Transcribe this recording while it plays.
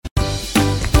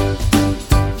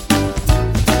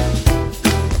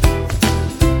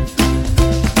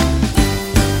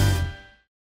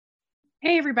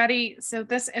everybody. So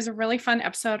this is a really fun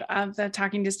episode of the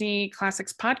Talking Disney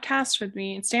Classics podcast with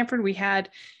me in Stanford. We had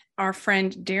our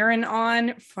friend Darin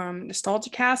on from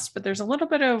NostalgiaCast's, but there's a little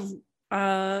bit of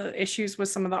issues with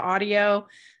some of the audio.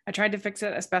 I tried to fix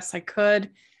it as best I could,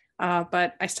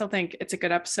 but I still think it's a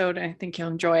good episode and I think you'll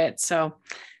enjoy it. So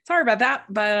sorry about that,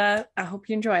 but I hope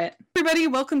you enjoy it. Everybody,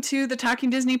 welcome to the Talking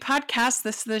Disney podcast.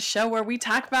 This is the show where we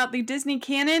talk about the Disney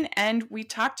canon and we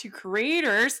talk to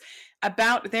creators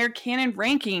about their canon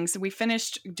rankings. We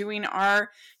finished doing our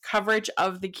coverage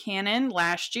of the canon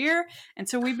last year. And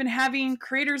so we've been having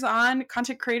creators on,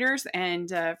 content creators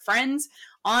and friends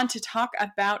on to talk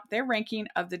about their ranking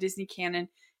of the Disney canon.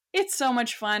 It's so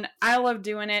much fun. I love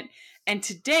doing it. And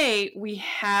today we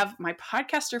have my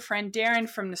podcaster friend Darin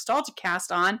from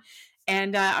NostalgiaCast's on.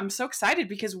 And I'm so excited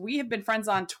because we have been friends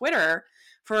on Twitter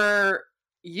for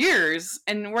years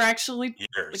and we're actually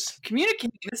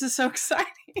communicating. This is so exciting.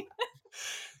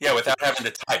 Yeah, without having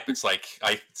to type, it's like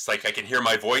I can hear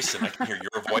my voice and I can hear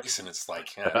your voice, and it's like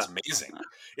it's amazing.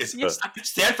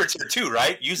 Stanford's here too,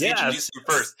 right? Introduce him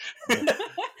first.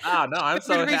 No, I'm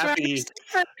so happy.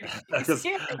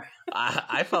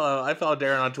 I follow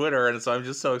Darin on Twitter, and so I'm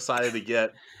just so excited to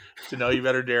get to know you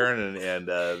better, Darin, and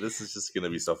this is just going to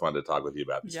be so fun to talk with you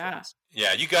about these things.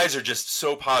 Yeah, you guys are just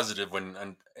so positive when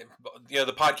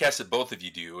the podcast that both of you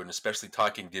do, and especially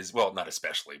Talking Disney. Well, not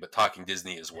especially, but Talking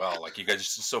Disney as well. Like you guys are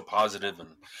just so positive, and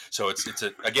so it's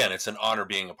an honor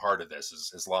being a part of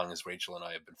this. As long as Rachel and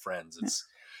I have been friends,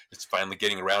 it's finally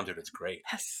getting around to it. It's great.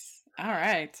 Yes. All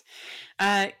right.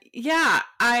 I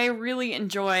really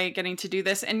enjoy getting to do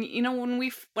this. And,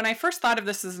 when I first thought of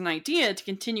this as an idea to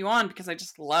continue on, because I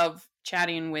just love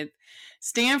chatting with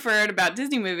Stanford about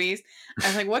Disney movies, I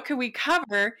was like, what could we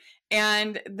cover?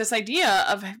 And this idea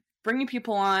of bringing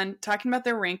people on, talking about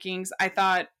their rankings, I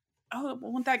thought,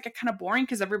 won't that get kind of boring?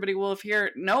 Because everybody will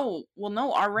know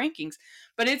our rankings.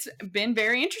 But it's been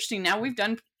very interesting. Now we've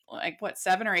done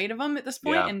 7 or 8 of them at this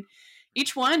point, and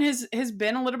each one has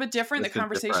been a little bit different. The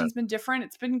conversation's been different.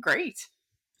 It's been great.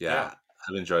 Yeah.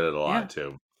 I've enjoyed it a lot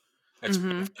too. It's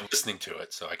been listening to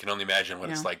it, so I can only imagine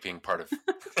what it's like being part of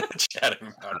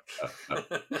chatting about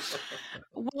it.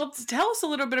 Well, tell us a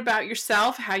little bit about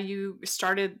yourself, how you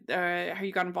started, how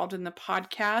you got involved in the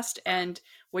podcast, and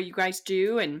what you guys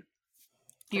do, and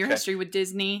your history with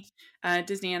Disney,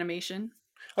 Disney animation.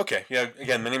 Okay. Yeah.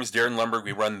 Again, my name is Darin Lumberg.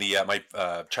 We run the my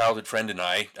childhood friend and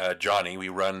I, Johnny. We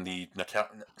run the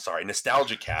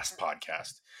NostalgiaCast's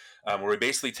podcast, where we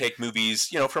basically take movies,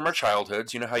 from our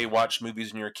childhoods. You know how you watch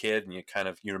movies when you're a kid and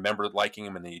you remember liking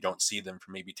them, and then you don't see them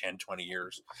for maybe 10, 20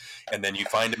 years, and then you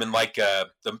find them in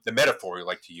the metaphor we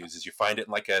like to use is you find it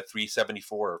in like a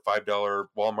 $3.74 or $5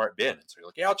 Walmart bin, and so you're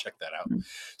like, yeah, I'll check that out.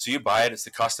 So you buy it. It's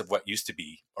the cost of what used to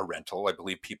be a rental. I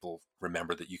believe people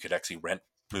remember that you could actually rent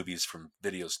movies from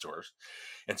video stores,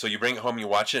 and so you bring it home, you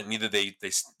watch it, and either they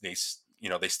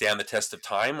stand the test of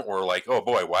time, or like, oh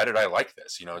boy, why did I like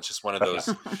this? It's just one of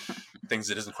those things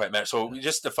that doesn't quite matter. So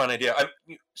just a fun idea.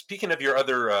 Speaking of your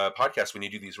other podcast, when you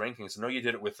do these rankings, I know you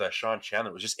did it with Sean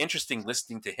Chandler. It was just interesting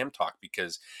listening to him talk,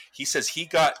 because he says he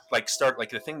got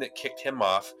the thing that kicked him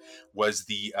off was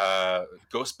the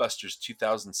Ghostbusters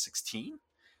 2016.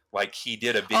 Like he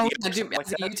did a video. As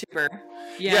a YouTuber.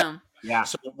 Yeah.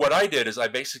 So what I did is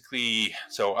I've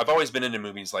always been into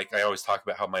movies. Like I always talk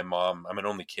about how I'm an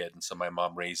only kid, and so my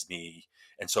mom raised me.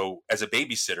 And so as a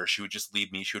babysitter, she would just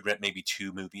leave me. She would rent maybe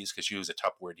 2 movies because she was a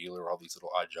Tupperware dealer, all these little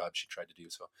odd jobs she tried to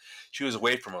do. So she was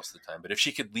away for most of the time. But if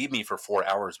she could leave me for 4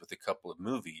 hours with a couple of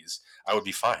movies, I would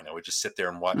be fine. I would just sit there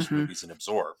and watch movies and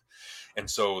absorb. And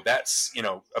so that's,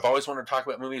 I've always wanted to talk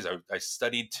about movies. I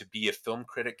studied to be a film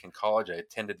critic in college. I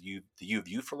attended the U of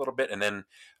U for a little bit. And then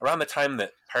around the time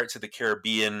that Pirates of the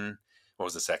Caribbean, what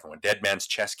was the second one? Dead Man's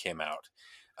Chest came out.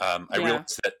 I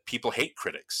realized that people hate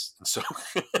critics. And so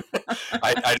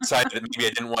I decided that maybe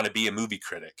I didn't want to be a movie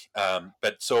critic.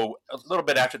 But so a little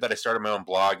bit after that, I started my own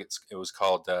blog. It was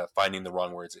called Finding the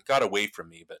Wrong Words. It got away from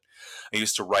me, but I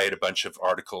used to write a bunch of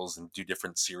articles and do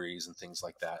different series and things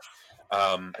like that.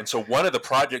 And so one of the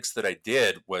projects that I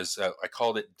did was I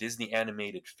called it Disney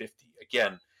Animated 50.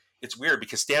 Again, it's weird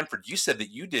because Stanford, you said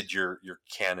that you did your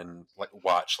canon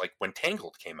watch when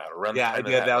Tangled came out around. Yeah, I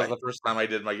did. That was the first time I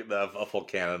did a full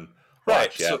canon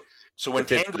watch. Right. So when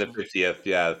Tangled, the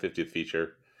 50th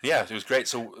feature. Yeah, it was great.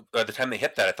 So by the time they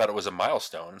hit that, I thought it was a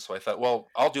milestone. So I thought, well,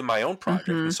 I'll do my own project.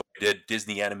 And so I did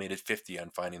Disney Animated 50 on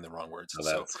Finding the Wrong Words. Oh,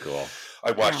 that's cool. I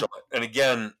watched all that. And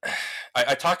again,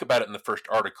 I talk about it in the first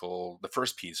article, the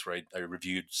first piece, right? I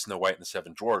reviewed Snow White and the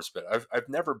Seven Dwarfs, but I've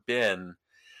never been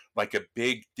like a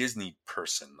big Disney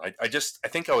person. I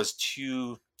think I was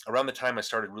around the time I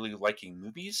started really liking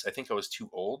movies, I think I was too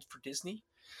old for Disney.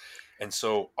 And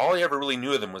so all I ever really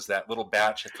knew of them was that little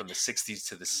batch from the 60s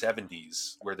to the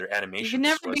 70s where their You animation can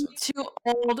never just be wasn't. too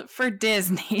old for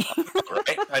Disney.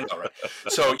 Right? I know, right?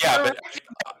 So, yeah, but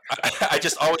I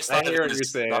just always I thought hear it what you're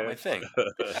was saying. not my thing.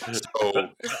 So,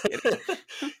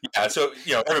 yeah, so,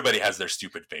 everybody has their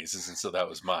stupid phases, and so that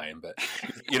was mine. But,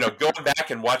 going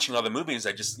back and watching all the movies,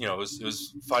 I just, it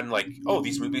was fun, like, oh,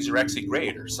 these movies are actually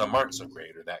great, or some aren't so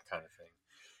great, or that kind of thing.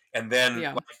 And then,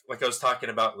 Yeah. like I was talking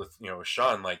about with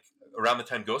Sean, like around the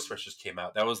time Ghostbusters came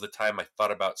out, that was the time I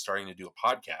thought about starting to do a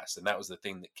podcast, and that was the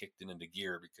thing that kicked it into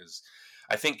gear, because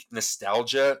I think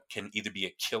nostalgia can either be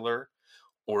a killer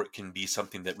or it can be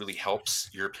something that really helps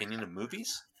your opinion of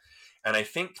movies. And I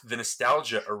think the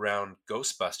nostalgia around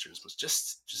Ghostbusters was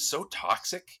just so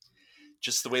toxic.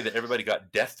 Just the way that everybody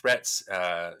got death threats,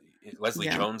 Leslie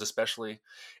Jones especially,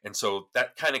 and so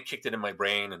that kind of kicked it in my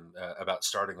brain and about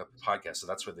starting up a podcast. So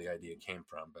that's where the idea came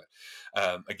from.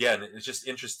 But again, it's just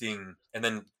interesting. And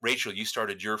then Rachel, you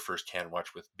started your first Can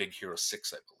Watch with Big Hero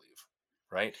 6, I believe,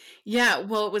 right? Yeah,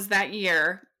 well, it was that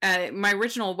year. My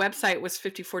original website was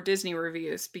 54 Disney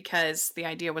Reviews, because the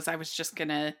idea was that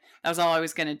was all I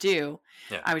was going to do.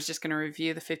 Yeah. I was just going to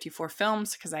review the 54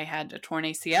 films, because I had a torn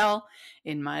ACL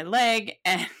in my leg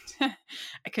and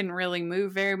I couldn't really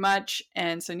move very much.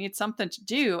 And so I needed something to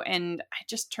do. And I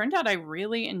just turned out I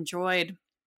really enjoyed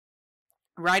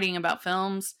writing about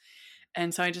films.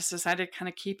 And so I just decided to kind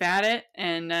of keep at it.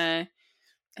 And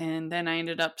then I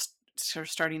ended up sort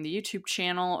of starting the YouTube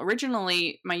channel.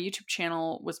 Originally, my YouTube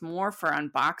channel was more for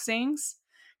unboxings,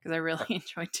 because I really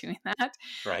enjoyed doing that.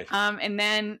 Right. And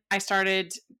then I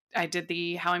did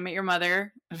the How I Met Your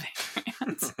Mother.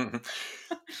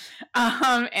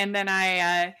 And then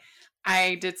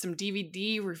I did some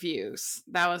DVD reviews.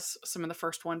 That was some of the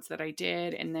first ones that I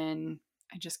did. And then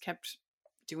I just kept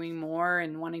doing more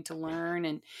and wanting to learn.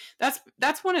 And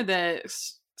that's one of the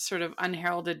sort of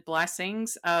unheralded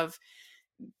blessings of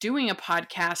doing a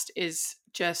podcast, is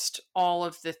just all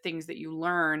of the things that you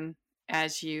learn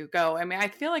as you go. I mean, I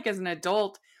feel like as an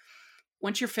adult,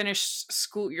 once you're finished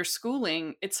your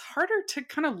schooling, it's harder to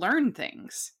kind of learn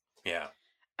things. Yeah.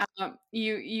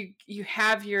 You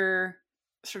have your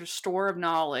sort of store of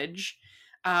knowledge,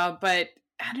 but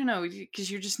I don't know,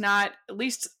 because you're just not, at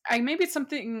least maybe it's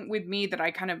something with me that I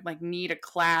kind of like need a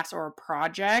class or a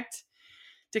project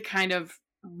to kind of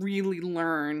really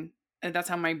learn. And that's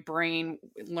how my brain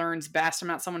learns best. I'm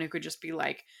not someone who could just be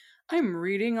like, I'm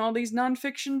reading all these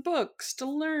nonfiction books to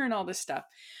learn all this stuff.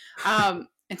 And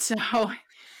so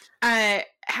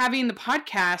having the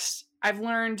podcast, I've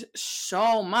learned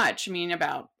so much. I mean,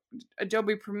 about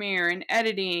Adobe Premiere and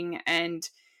editing and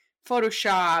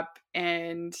Photoshop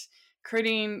and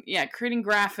creating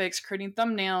graphics, creating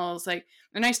thumbnails,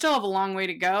 and I still have a long way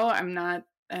to go. I'm not,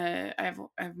 I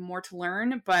have more to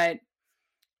learn, but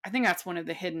I think that's one of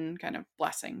the hidden kind of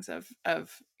blessings of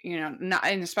not,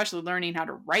 and especially learning how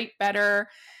to write better,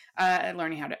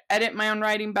 learning how to edit my own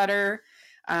writing better.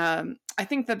 I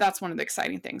think that's one of the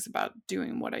exciting things about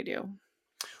doing what I do.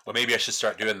 Well, maybe I should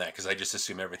start doing that, because I just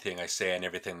assume everything I say and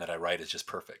everything that I write is just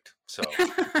perfect. So,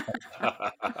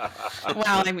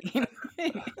 well, I mean,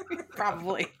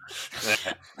 probably.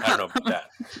 I don't know about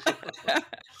that.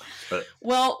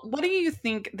 Well, what do you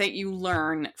think that you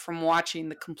learn from watching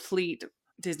the complete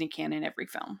Disney canon every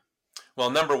film?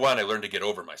 Well, number one, I learned to get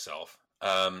over myself.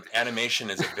 Animation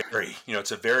is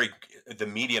the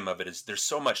medium of it is, there's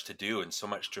so much to do and so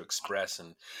much to express,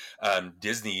 and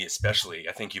Disney especially,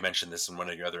 I think you mentioned this in one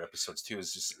of your other episodes too,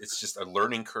 it's just a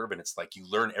learning curve, and it's like you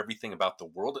learn everything about the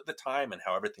world at the time and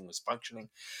how everything was functioning.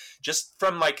 Just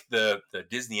from like the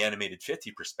Disney animated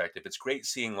 50 perspective, it's great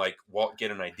seeing like Walt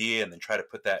get an idea and then try to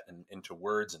put that into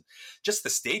words, and just the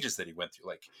stages that he went through,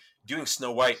 like doing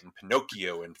Snow White and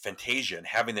Pinocchio and Fantasia, and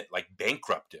having it like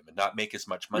bankrupt him and not make as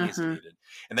much money as he needed,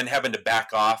 and then having to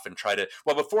back off and try to,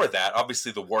 well, before that,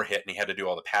 obviously the war hit and he had to do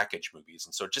all the package movies,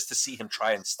 and so just to see him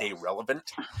try and stay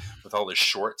relevant with all his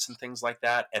shorts and things like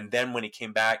that. And then when he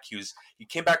came back, he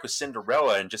came back with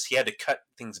Cinderella, and just he had to cut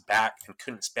things back and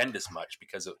couldn't spend as much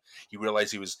because he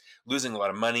realized he was losing a lot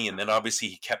of money. And then obviously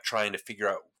he kept trying to figure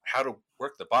out how to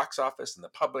work the box office and the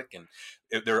public, and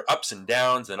there are ups and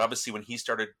downs. And obviously when he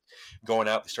started going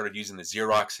out, they started using the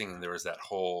Xeroxing, and there was that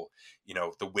whole,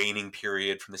 the waning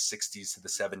period from the 60s to the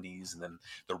 70s, and then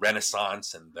the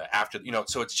Renaissance and the after,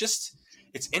 so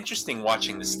it's interesting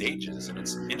watching the stages, and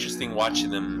it's interesting watching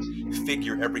them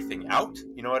figure everything out,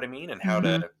 you know what I mean? And how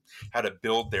to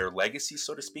build their legacy,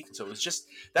 so to speak. And so it was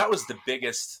that was the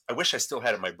biggest, I wish I still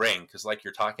had it in my brain, because like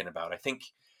you're talking about, I think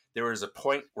there was a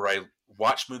point where I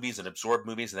watched movies and absorbed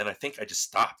movies, and then I think I just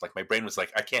stopped. Like my brain was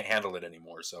like, I can't handle it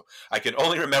anymore. So I can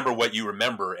only remember what you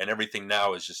remember, and everything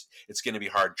now is just, it's going to be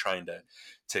hard trying to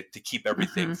keep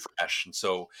everything fresh. And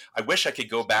so I wish I could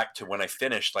go back to when I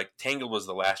finished. Like Tangled was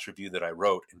the last review that I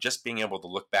wrote, and just being able to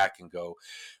look back and go,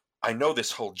 I know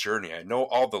this whole journey. I know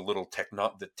all the little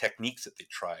the techniques that they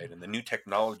tried and the new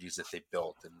technologies that they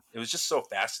built. And it was just so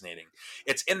fascinating.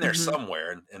 It's in there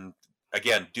somewhere. And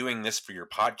again, doing this for your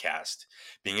podcast,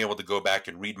 being able to go back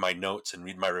and read my notes and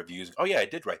read my reviews. Oh yeah, I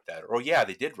did write that. Or oh yeah,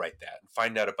 they did write that. And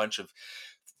find out a bunch of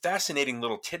fascinating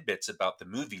little tidbits about the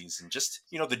movies and just,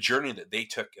 the journey that they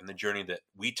took and the journey that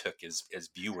we took as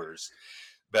viewers.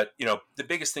 But, the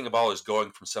biggest thing of all is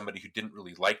going from somebody who didn't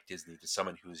really like Disney to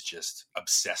someone who is just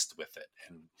obsessed with it.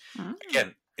 And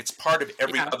again, it's part of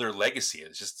every other legacy.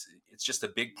 It's just a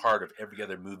big part of every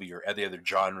other movie or every other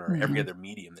genre or every other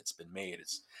medium that's been made.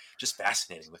 It's just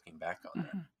fascinating looking back on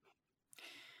that.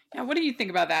 Yeah. What do you think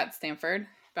about that, Stanford,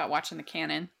 about watching the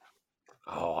canon?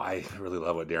 Oh, I really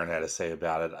love what Darin had to say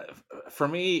about it. For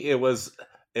me, it was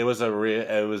a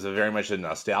very much a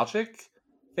nostalgic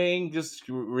thing, just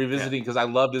revisiting, because I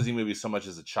loved Disney movies so much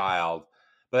as a child,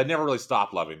 but I never really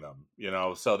stopped loving them.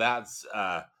 So that's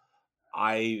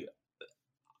I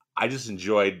just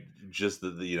enjoyed just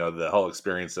the whole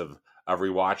experience of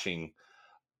rewatching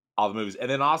all the movies,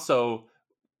 and then also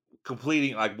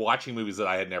completing, like, watching movies that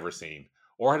I had never seen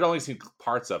or had only seen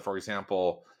parts of. For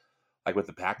example, like with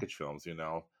the package films,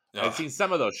 I'd seen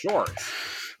some of those shorts,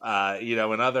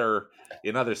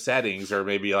 in other settings, or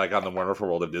maybe like on the Wonderful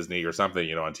World of Disney or something,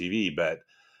 on TV. But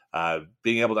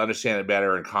being able to understand it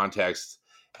better in context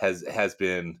has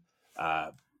been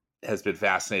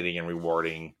fascinating and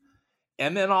rewarding.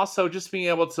 And then also just being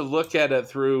able to look at it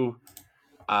through,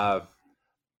 I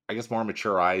guess, more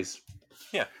mature eyes.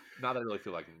 Yeah. Not that I really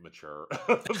feel like mature.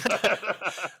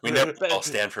 We know Paul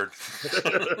Stanford.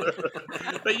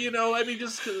 But, I mean,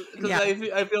 just because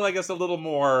I feel like it's a little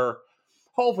more,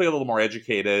 hopefully a little more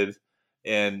educated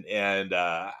and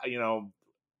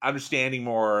understanding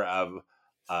more of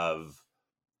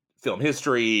film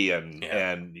history and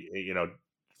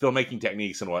filmmaking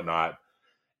techniques and whatnot.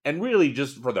 And really,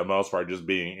 just for the most part, just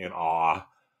being in awe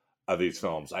of these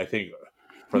films. I think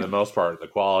for the most part, the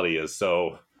quality is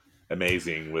so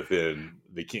amazing within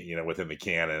the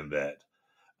canon that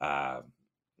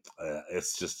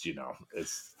it's just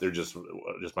they're just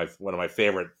one of my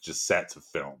favorite just sets of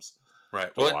films. Right.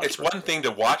 Well, it's one thing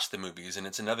to watch the movies, and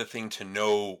it's another thing to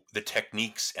know the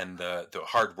techniques and the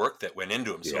hard work that went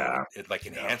into them. So it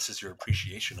enhances your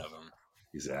appreciation of them.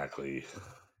 Exactly.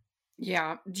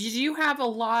 Yeah. Did you have a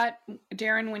lot,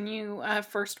 Darin, when you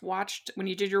when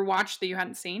you did your watch that you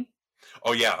hadn't seen?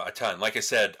 Oh yeah, a ton. Like I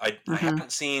said, I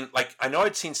haven't seen, I know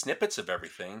I'd seen snippets of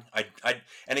everything.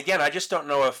 And again, I just don't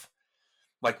know if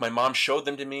my mom showed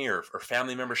them to me or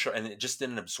family members showed, and it just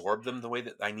didn't absorb them the way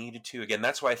that I needed to. Again,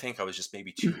 that's why I think I was just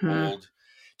maybe too old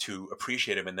to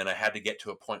appreciate them. And then I had to get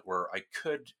to a point where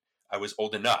I was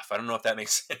old enough. I don't know if that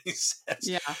makes any sense.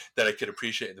 Yeah. That I could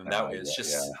appreciate them that way.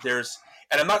 It's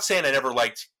and I'm not saying I never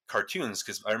liked cartoons,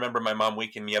 because I remember my mom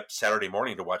waking me up Saturday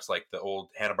morning to watch the old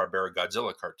Hanna-Barbera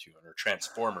Godzilla cartoon, or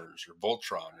Transformers, or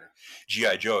Voltron, or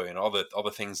G.I. Joe, and all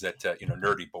the things that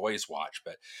nerdy boys watch.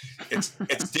 But it's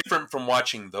different from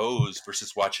watching those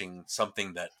versus watching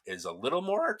something that is a little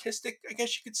more artistic, I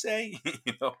guess you could say.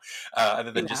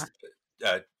 Other than just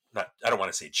not, I don't want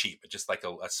to say cheap, but just like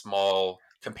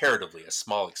comparatively a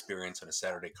small experience on a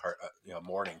Saturday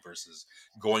morning versus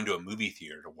going to a movie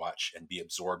theater to watch and be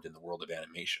absorbed in the world of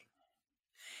animation.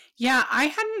 Yeah, I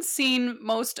hadn't seen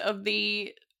most of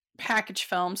the package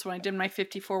films when I did my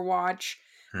 54 watch.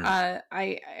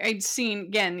 I'd seen,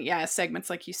 again, segments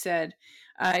like you said.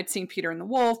 I'd seen Peter and the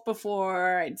Wolf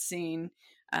before. I'd seen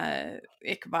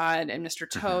Ichabod and Mr.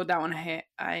 Toad. That one I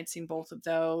had seen both of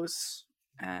those.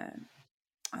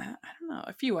 I don't know,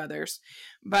 a few others,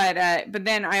 but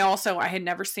then I had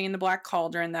never seen The Black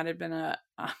Cauldron. That had been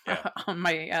on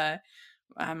my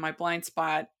blind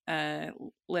spot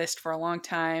list for a long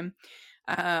time.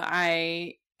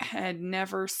 I had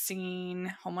never seen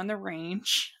Home on the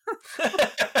Range.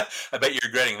 I bet you're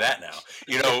regretting that now.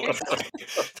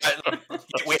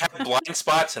 We have blind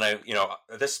spots, and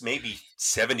this maybe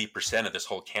 70% of this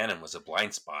whole canon was a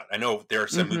blind spot. I know there are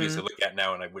some movies I look at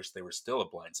now, and I wish they were still a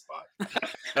blind spot.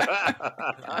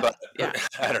 But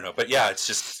I don't know. But yeah, it's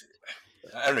just,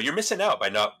 I don't know. You're missing out by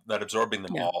not absorbing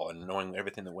them all and knowing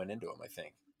everything that went into them, I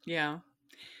think. Yeah.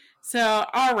 So,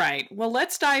 all right. Well,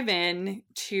 let's dive in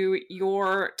to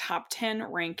your top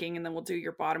 10 ranking, and then we'll do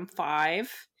your bottom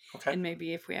 5. Okay. And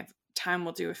maybe if we have time,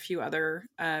 we'll do a few other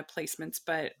placements.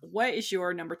 But what is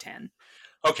your number 10?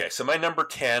 Okay, so my number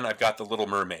 10, I've got The Little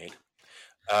Mermaid.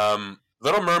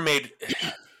 Little Mermaid,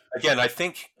 again, I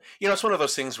think, it's one of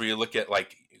those things where you look at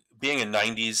like being a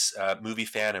 90s movie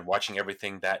fan and watching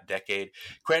everything that decade.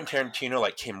 Quentin Tarantino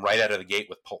like came right out of the gate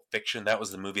with Pulp Fiction. That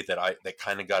was the movie that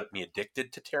kind of got me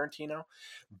addicted to Tarantino.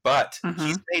 But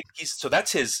Mhm. so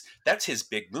that's his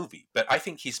big movie. But I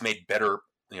think he's made better,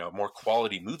 more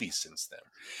quality movies since then.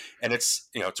 And it's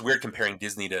weird comparing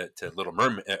Disney to Little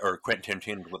Mermaid or Quentin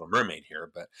Tarantino to Little Mermaid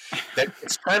here, but that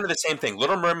it's kind of the same thing.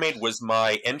 Little Mermaid was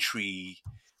my entry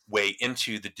way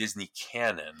into the Disney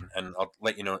canon, and I'll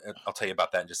tell you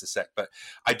about that in just a sec. But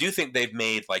I do think they've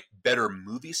made like better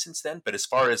movies since then. But as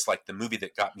far as like the movie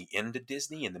that got me into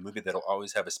Disney and the movie that'll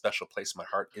always have a special place in my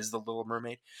heart is The Little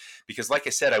Mermaid, because like I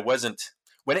said, I wasn't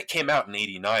when it came out in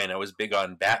 '89. I was big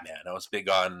on Batman. I was big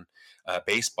on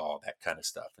baseball, that kind of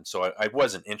stuff. And so I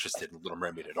wasn't interested in Little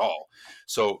Mermaid at all.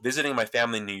 So visiting my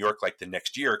family in New York like the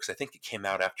next year, because I think it came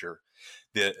out after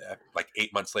like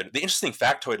 8 months later. The interesting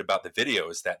factoid about the video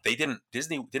is that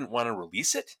Disney didn't want to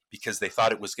release it because they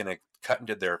thought it was going to cut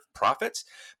into their profits,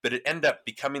 but it ended up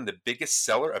becoming the biggest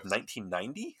seller of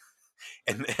 1990.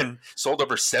 And sold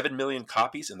over 7 million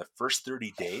copies in the first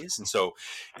 30 days. And so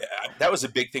that was a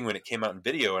big thing when it came out in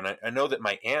video. And I know that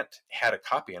my aunt had a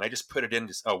copy, and I just put it in.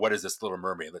 What is this Little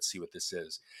Mermaid? Let's see what this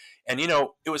is. And,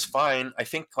 it was fine. I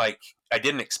think like I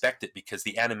didn't expect it because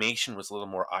the animation was a little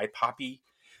more eye-poppy.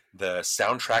 The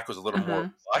soundtrack was a little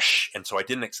more lush. And so I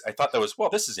thought that was, well,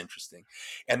 this is interesting.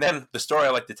 And then the story I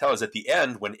like to tell is at the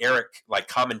end when Eric like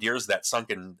commandeers that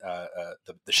sunken,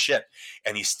 the ship,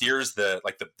 and he steers the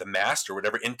mast or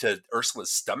whatever into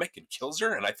Ursula's stomach and kills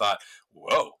her. And I thought,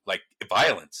 whoa, like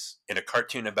violence in a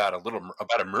cartoon about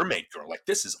a mermaid girl. Like,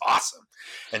 this is awesome.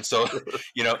 And so,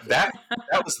 that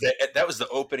was the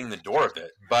opening the door of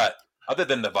it. But other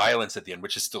than the violence at the end,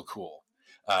 which is still cool,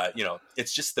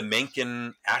 it's just the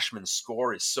Menken Ashman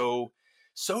score is so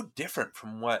different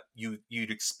from what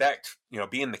you'd expect.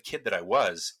 Being the kid that I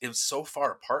was, it was so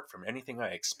far apart from anything I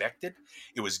expected.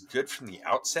 It was good from the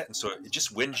outset, and so it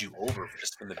just wins you over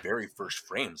just from the very first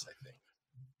frames, I think.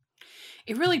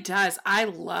 It really does. I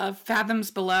love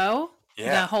Fathoms Below.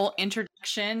 Yeah. The whole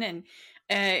introduction, and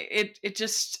it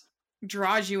just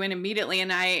draws you in immediately.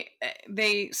 And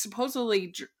they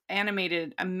supposedly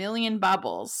animated 1 million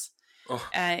bubbles. Oh.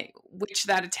 Which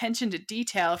that attention to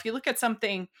detail, if you look at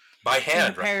something by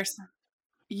hand, right?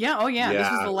 Yeah. Oh yeah. This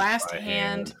was the last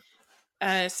hand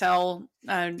cell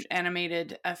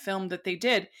animated film that they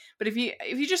did. But if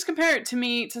you just compare it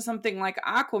to something like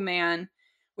Aquaman,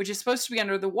 which is supposed to be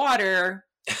under the water,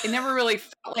 it never really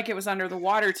felt like it was under the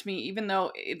water to me, even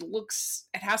though it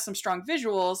has some strong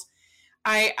visuals.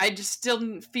 I just still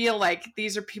didn't feel like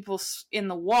these are people in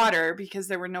the water because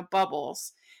there were no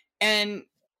bubbles. And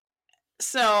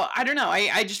so I don't know.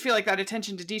 I just feel like that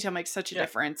attention to detail makes such a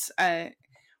difference. I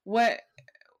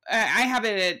have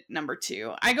it at number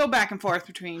 2. I go back and forth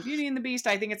between Beauty and the Beast.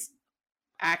 I think it's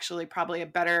actually probably a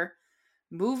better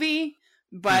movie,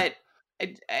 but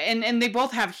and they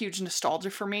both have huge nostalgia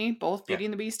for me, both Beauty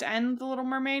and the Beast and The Little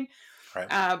Mermaid.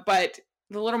 Right. But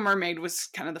The Little Mermaid was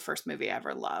kind of the first movie I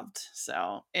ever loved.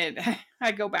 So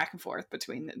I go back and forth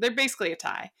between them. They're basically a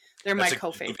tie. They're my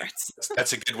co-favorites.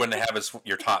 That's a good one to have as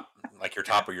your top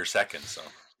or your second. So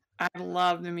I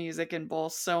love the music in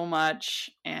both so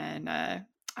much. And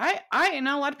I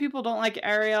know a lot of people don't like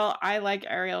Ariel. I like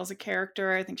Ariel as a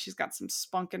character. I think she's got some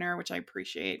spunk in her, which I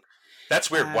appreciate.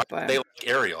 That's weird. Why do they like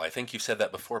Ariel? I think you've said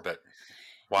that before, but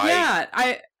why?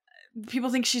 Yeah, people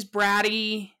think she's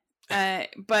bratty.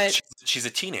 But she's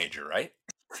a teenager, right?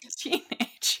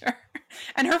 Teenager,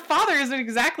 and her father isn't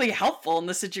exactly helpful in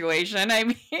the situation. I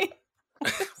mean,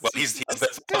 well, he's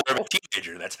the father of a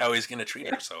teenager. That's how he's going to treat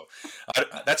her. So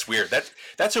that's weird.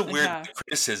 That's a weird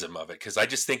criticism of it, because I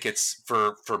just think it's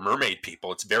for mermaid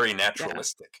people. It's very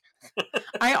naturalistic.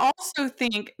 I also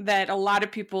think that a lot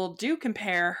of people do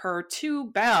compare her to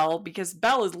Belle, because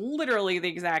Belle is literally the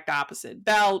exact opposite.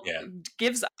 Belle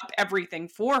gives up everything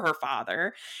for her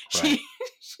father. Right.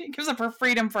 She gives up her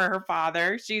freedom for her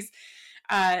father. She's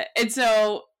and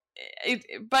so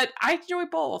but I enjoy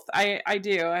both. I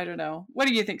do. I don't know. What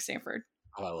do you think, Stanford?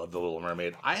 Oh, I love The Little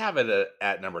Mermaid. I have it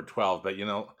at number 12, but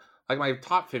like my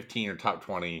top 15 or top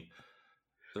 20,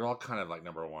 they're all kind of like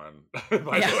number 1.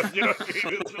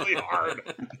 It's really hard.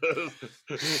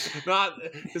 Not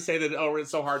to say that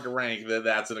it's so hard to rank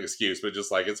that's an excuse, but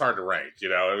just like it's hard to rank.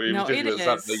 I mean, no, it is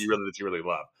something that you really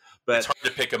love. But it's hard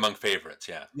to pick among favorites.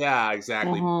 Yeah. Yeah,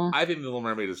 exactly. I think The Little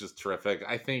Mermaid is just terrific.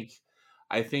 I think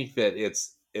that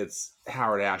it's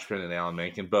Howard Ashman and Alan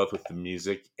Menken, both with the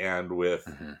music and with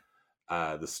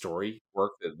the story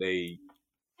work that they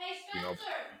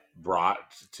brought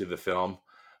to the film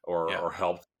or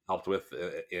helped with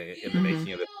in the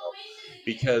making of the film,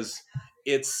 because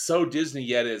it's so Disney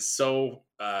yet it's so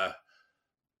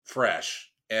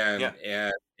fresh and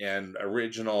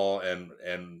original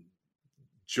and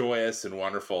joyous and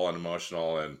wonderful and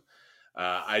emotional, and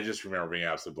I just remember being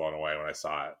absolutely blown away when I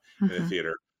saw it in the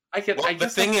theater.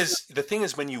 The thing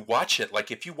is, when you watch it, like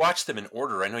if you watch them in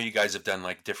order, I know you guys have done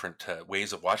like different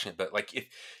ways of watching it, but like if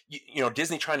you know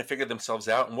Disney trying to figure themselves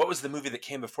out, and what was the movie that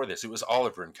came before this? It was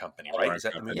Oliver and Company, right? Is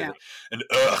that the movie? Yeah. And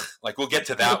like we'll get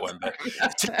to that one, but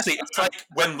seriously, it's like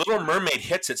when Little Mermaid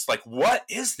hits, it's like, what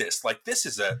is this? Like this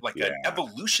is an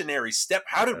evolutionary step.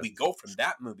 How did we go from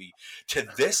that movie to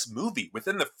this movie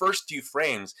within the first few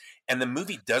frames? And the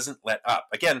movie doesn't let up.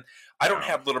 Again, I don't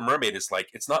have Little Mermaid as like,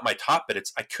 it's not my top, but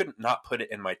I couldn't not put it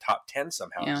in my top 10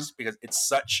 somehow, just because it's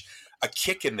such a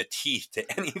kick in the teeth to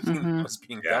anything that was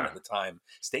being done at the time,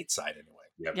 stateside anyway.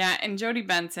 Yep. Yeah, and Jodie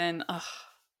Benson,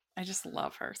 I just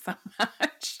love her so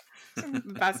much. She's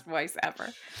the best voice ever.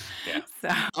 Yeah. So,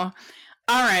 all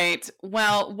right.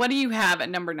 Well, what do you have at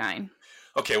number 9?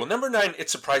 Okay, well, number 9, it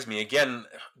surprised me. Again,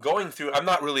 going through, I'm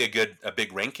not really a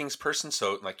big rankings person,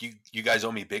 so like you guys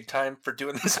owe me big time for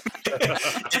doing this.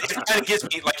 It kind of gives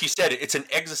me, like you said, it's an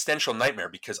existential nightmare,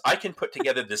 because I can put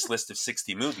together this list of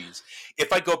 60 movies.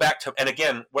 If I go back to, and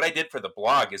again, what I did for the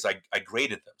blog is I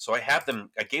graded them. So I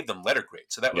gave them letter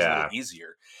grades, so that was a little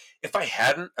easier. If I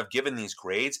hadn't have given these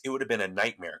grades, it would have been a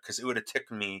nightmare, because it would have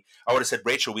taken me, I would have said,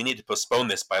 Rachel, we need to postpone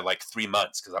this by like 3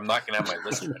 months, because I'm not going to have my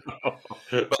list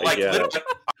ready. But like literally,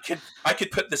 I could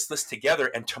put this list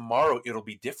together, and tomorrow it'll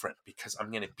be different, because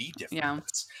I'm going to be different. Yeah.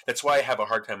 That's why I have a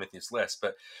hard time with this list.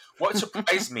 But what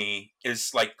surprised me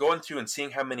is like going through and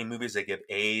seeing how many movies I give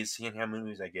A's, seeing how many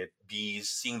movies I give B's,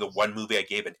 seeing the one movie I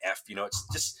gave an F. You know, it's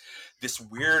just this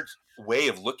weird way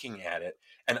of looking at it.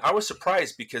 And I was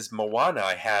surprised, because Moana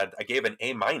I gave an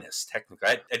A-, technically.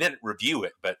 I didn't review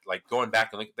it, but like going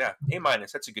back and looking at that, A-,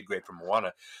 that's a good grade for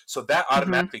Moana. So that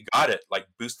automatically got it, like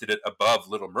boosted it above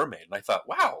Little Mermaid. And I thought,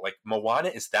 wow, like Moana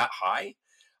is that high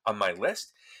on my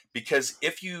list? Because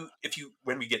if you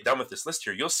when we get done with this list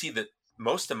here, you'll see that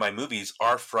most of my movies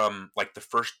are from like the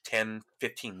first 10,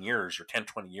 15 years or 10,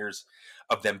 20 years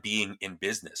of them being in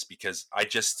business, because I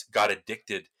just got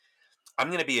addicted. I'm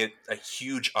going to be a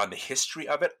huge on the history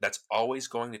of it. That's always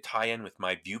going to tie in with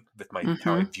my view, with my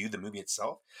how I view the movie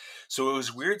itself. So it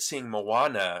was weird seeing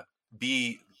Moana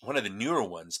be one of the newer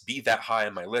ones, be that high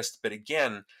on my list. But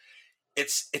again,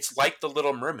 it's like the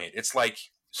Little Mermaid. It's like,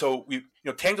 so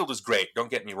Tangled was great.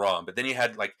 Don't get me wrong, but then you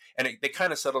had like, and they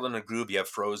kind of settled in a groove. You have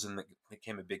Frozen that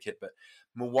became a big hit, but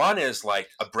Moana is like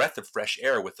a breath of fresh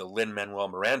air with the Lin-Manuel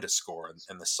Miranda score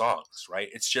and the songs. Right?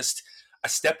 It's just a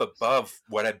step above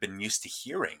what I've been used to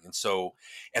hearing. And so,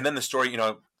 and then the story,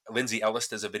 Lindsay Ellis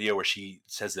does a video where she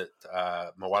says that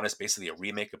Moana is basically a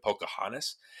remake of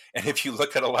Pocahontas. And if you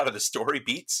look at a lot of the story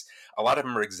beats, a lot of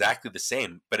them are exactly the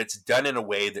same, but it's done in a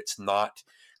way that's not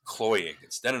cloying.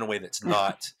 It's done in a way that's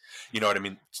not, you know what I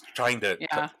mean, trying to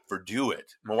overdo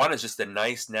it. Moana is just a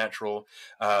nice, natural,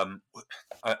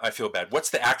 I feel bad. What's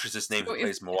the actress's name who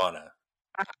plays Moana?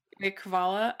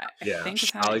 Cravala,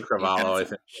 Ali Cravalho. I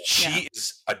think she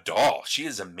is a doll. She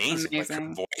is amazing. Like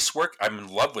her voice work, I'm in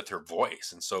love with her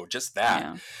voice, and so just that.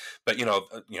 Yeah. But you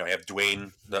have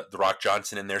Dwayne the Rock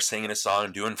Johnson in there singing a song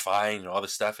and doing fine, and all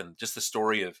this stuff, and just the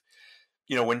story of,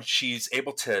 when she's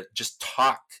able to just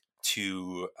talk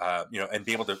to and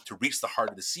be able to reach the heart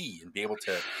of the sea and be able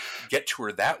to get to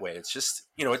her that way. It's just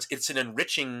it's an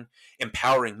enriching,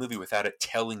 empowering movie without it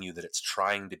telling you that it's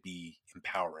trying to be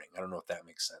empowering. I don't know if that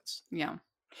makes sense. Yeah.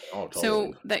 Oh, totally.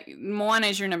 So that Moana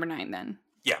is your number 9 then?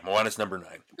 Yeah, Moana's number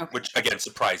 9, which again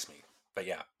surprised me. But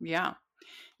yeah,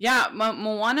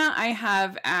 Moana I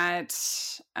have at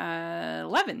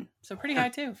 11, so pretty high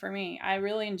too for me. I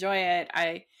really enjoy it.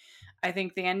 I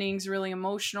think the ending's really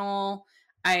emotional.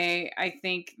 I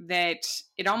think that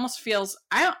it almost feels,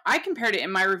 I compared it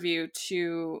in my review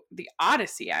to the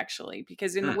Odyssey, actually,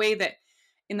 because in the way that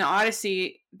in the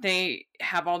Odyssey, they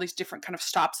have all these different kind of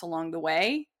stops along the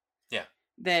way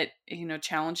that,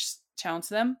 challenge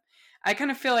them. I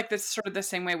kind of feel like that's sort of the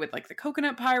same way with like the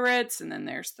Coconut Pirates, and then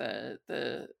there's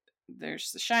the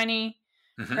shiny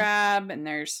crab, and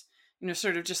there's,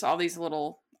 sort of just all these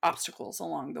little obstacles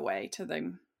along the way to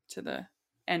the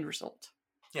end result.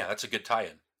 Yeah, that's a good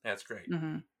tie-in. That's great.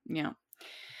 Yeah.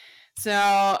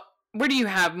 So, where do you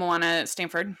have Moana,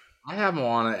 Stanford? I have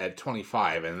Moana at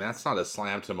 25, and that's not a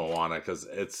slam to Moana, because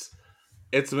it's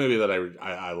a movie that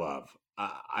I love.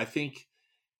 I think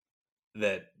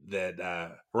that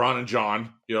Ron and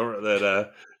John,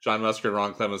 that John Musker and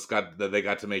Ron Clements got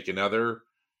to make another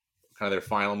kind of their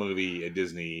final movie at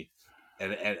Disney,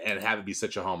 and have it be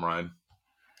such a home run.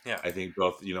 Yeah, I think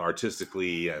both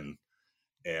artistically and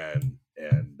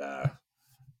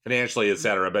financially,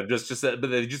 etc. But but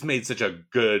they just made such a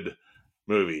good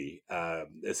movie.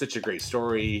 It's such a great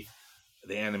story.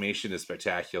 The animation is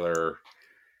spectacular.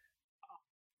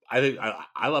 I think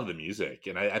I love the music,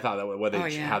 and I thought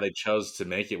that how they chose to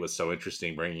make it was so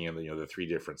interesting, bringing in the 3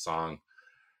 different song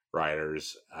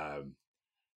writers.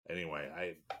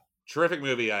 Anyway, terrific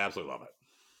movie. I absolutely love it.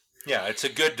 Yeah, it's a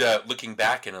good looking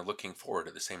back and a looking forward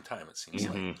at the same time, it seems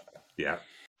like. Yeah.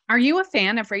 Are you a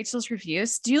fan of Rachel's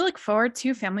Reviews? Do you look forward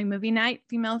to Family Movie Night,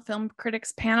 Female Film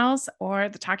Critics Panels, or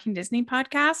the Talking Disney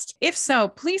podcast? If so,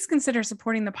 please consider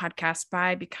supporting the podcast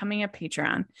by becoming a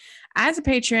Patreon. As a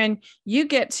patron, you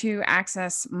get to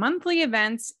access monthly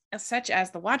events such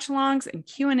as the watch-alongs and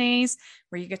Q&As,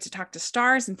 where you get to talk to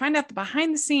stars and find out the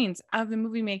behind the scenes of the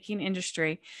movie making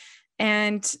industry.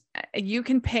 And you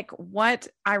can pick what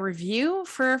I review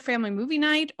for Family Movie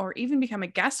Night or even become a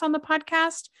guest on the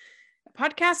podcast.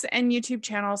 Podcasts and YouTube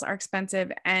channels are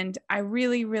expensive, and I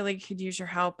really, really could use your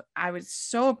help. I would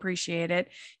so appreciate it.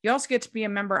 You also get to be a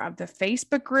member of the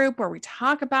Facebook group where we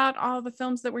talk about all the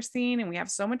films that we're seeing, and we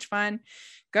have so much fun.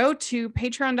 Go to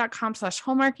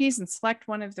patreon.com/Hallmarkies and select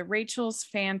one of the Rachel's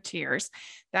fan tiers.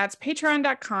 That's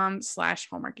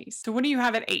patreon.com/Hallmarkies. So what do you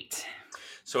have at 8?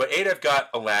 So at 8, I've got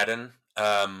Aladdin.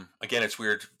 Again, it's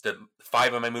weird that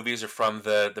 5 of my movies are from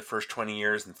the first 20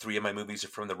 years, and 3 of my movies are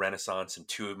from the Renaissance, and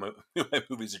 2 of my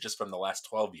movies are just from the last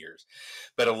 12 years.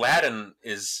 But Aladdin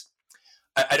is,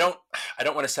 I don't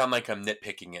want to sound like I'm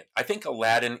nitpicking it. I think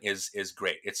Aladdin is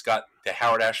great. It's got the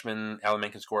Howard Ashman, Alan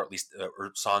Menken score, at least,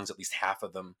 or songs, at least half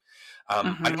of them.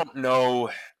 I don't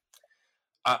know.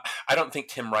 I don't think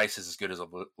Tim Rice is as good as a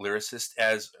lyricist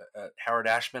as Howard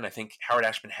Ashman. I think Howard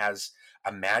Ashman has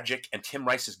a magic, and Tim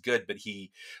Rice is good, but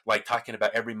he, like, talking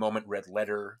about every moment, red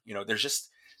letter. There's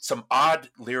just some odd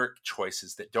lyric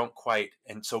choices that don't quite,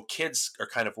 and so kids are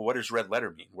kind of, well, what does red letter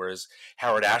mean? Whereas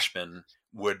Howard Ashman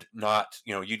would not,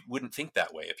 you wouldn't think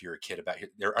that way if you're a kid about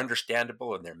it. They're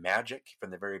understandable and they're magic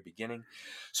from the very beginning.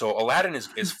 So Aladdin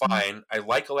is fine. I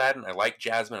like Aladdin. I like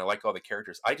Jasmine. I like all the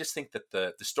characters. I just think that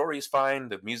the story is fine.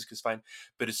 The music is fine.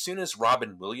 But as soon as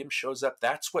Robin Williams shows up,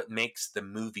 that's what makes the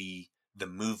movie the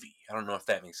movie. I don't know if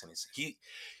that makes any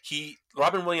sense.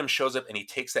 Robin Williams shows up and he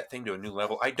takes that thing to a new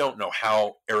level. I don't know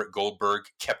how Eric Goldberg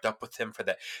kept up with him for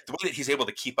that. The way that he's able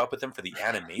to keep up with him for the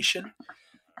animation,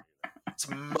 it's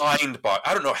mind-boggling.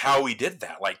 I don't know how he did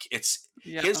that. Like,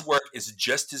 his work is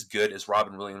just as good as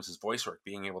Robin Williams' voice work,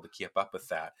 being able to keep up with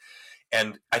that.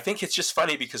 And I think it's just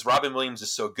funny because Robin Williams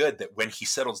is so good that when he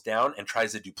settles down and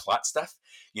tries to do plot stuff,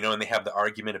 and they have the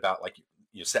argument about, like,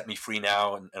 set me free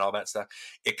now and all that stuff,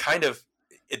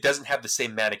 it doesn't have the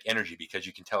same manic energy because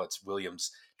you can tell it's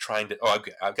Williams trying to,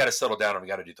 I've got to settle down and I've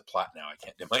got to do the plot now. I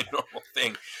can't do my normal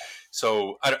thing.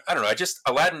 So I don't know.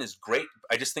 Aladdin is great.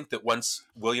 I just think that once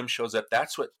Williams shows up,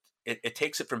 that's what it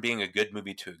takes it from being a good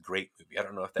movie to a great movie. I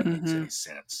don't know if that makes any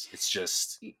sense. It's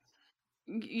just.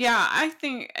 Yeah, I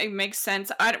think it makes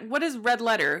sense. What is red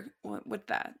letter with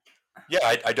that? Yeah,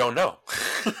 I don't know.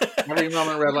 Every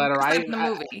moment, red letter. In the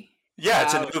movie. Yeah,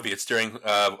 it's in the movie. It's during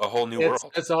a whole new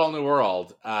world. It's a whole new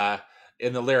world.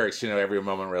 In the lyrics, every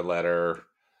moment, red letter.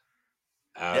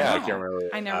 I can't remember.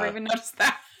 I never even noticed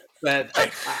that. But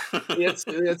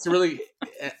it's really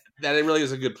that it really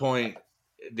is a good point,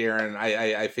 Darin.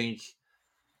 I think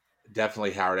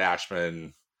definitely Howard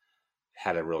Ashman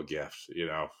had a real gift,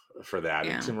 for that.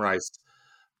 Yeah. And Tim Rice,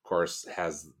 of course,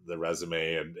 has the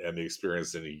resume and the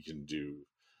experience, and he can do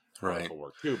wonderful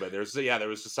work too. But there was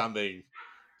just something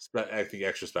I think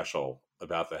extra special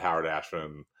about the Howard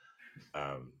Ashman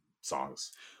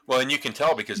songs. Well, and you can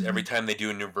tell because every time they do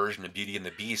a new version of Beauty and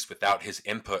the Beast without his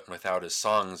input and without his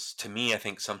songs, to me, I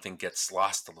think something gets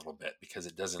lost a little bit because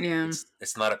it doesn't. Yeah.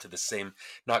 It's not up to the same,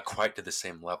 not quite to the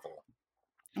same level.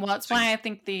 Well, that's why I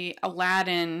think the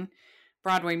Aladdin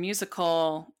Broadway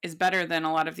musical is better than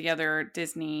a lot of the other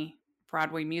Disney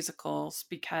Broadway musicals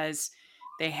because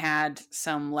they had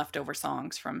some leftover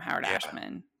songs from Howard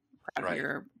Ashman. Proud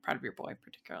of your boy,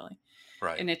 particularly.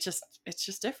 Right. And it's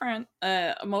just different.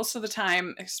 Most of the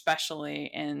time, especially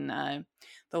in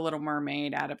the Little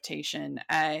Mermaid adaptation,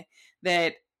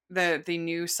 that the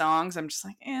new songs, I'm just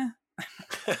like,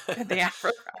 the Afro.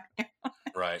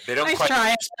 Right. They don't quite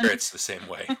have spirits the same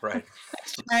way. Right.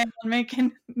 I'm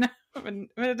making no, but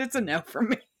it's a no for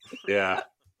me. Yeah.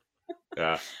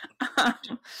 Yeah. All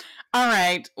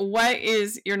right. What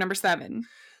is your number 7?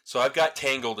 So I've got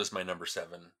Tangled as my number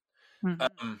 7.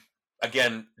 Mm-hmm.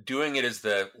 Again, doing it as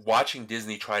watching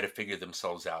Disney try to figure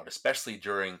themselves out, especially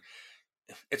during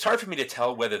it's hard for me to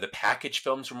tell whether the package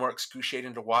films were more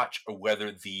excruciating to watch or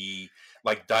whether the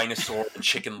like Dinosaur and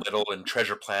Chicken Little and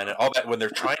Treasure Planet, all that, when they're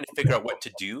trying to figure out what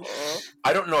to do.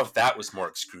 I don't know if that was more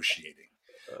excruciating,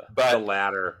 The but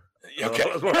latter.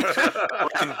 okay, we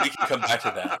can come back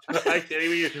to that.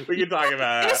 We can talk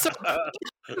about So,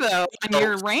 though, on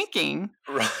your ranking,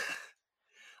 Right.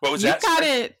 What was you that? got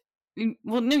it.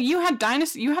 Well, no, you had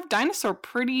dinosaur. You have Dinosaur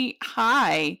pretty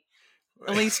high,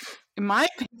 at least in my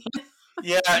opinion.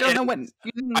 Yeah, I don't know what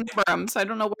you didn't number them, so I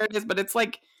don't know where it is, but it's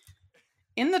like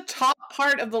in the top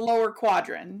part of the lower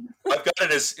quadrant. I've got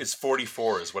it as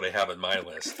 44 is what I have on my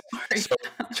list. So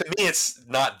to me, it's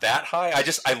not that high.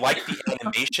 I like the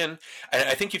animation. And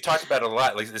I think you've talked about it a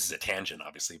lot. Like, this is a tangent,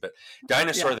 obviously, but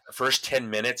Dinosaur, the first 10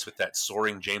 minutes with that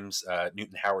soaring James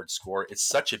Newton Howard score, it's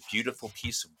such a beautiful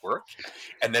piece of work.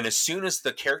 And then as soon as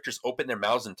the characters open their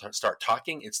mouths and start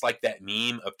talking, it's like that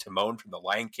meme of Timon from The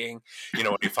Lion King, when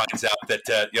he finds out that,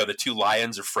 the two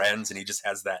lions are friends and he just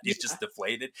has that, he's just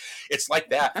deflated. It's like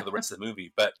that for the rest of the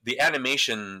movie, but the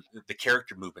animation, the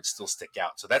character movements still stick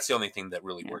out. So that's the only thing that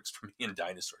really works for me in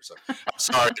Dinosaur. So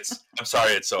I'm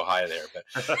sorry it's so high there. But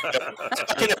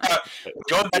talking about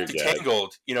going back to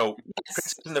Tangled,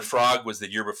 Princess and the Frog was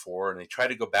the year before, and they tried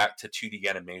to go back to 2D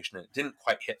animation, and it didn't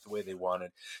quite hit the way they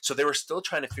wanted. So they were still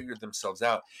trying to figure themselves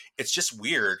out. It's just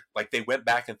weird. Like, they went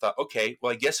back and thought, okay,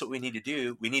 well, I guess what we need to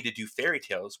do fairy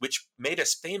tales, which made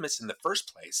us famous in the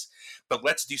first place, but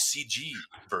let's do CG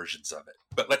versions of it.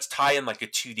 But let's tie in like a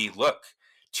 2D look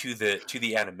to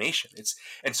the animation.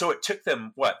 And so it took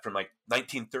them from like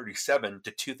 1937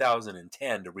 to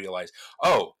 2010 to realize,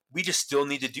 oh, we just still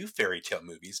need to do fairy tale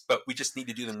movies, but we just need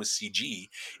to do them with CG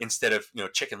instead of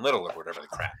Chicken Little or whatever the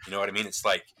crap. You know what I mean? It's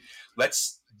like,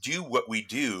 let's do what we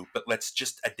do, but let's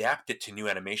just adapt it to new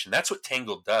animation. That's what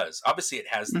Tangled does. Obviously, it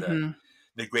has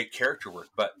the great character work,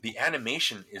 but the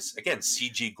animation is, again,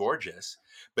 CG gorgeous,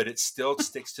 but it still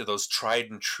sticks to those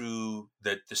tried and true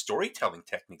the storytelling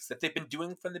techniques that they've been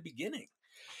doing from the beginning.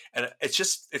 And it's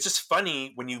just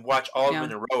funny when you watch all of them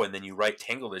in a row, and then you write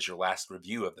Tangled as your last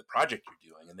review of the project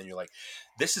you're doing, and then you're like,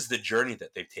 this is the journey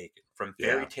that they've taken from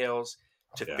fairy tales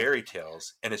to fairy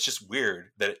tales. And it's just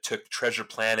weird that it took Treasure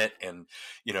Planet and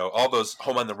all those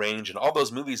Home on the Range and all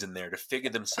those movies in there to figure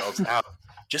themselves out,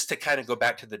 just to kind of go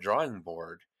back to the drawing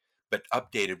board, but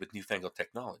updated with newfangled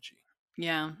technology.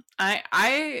 Yeah,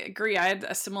 I agree. I had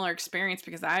a similar experience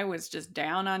because I was just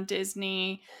down on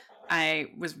Disney. I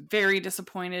was very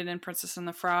disappointed in Princess and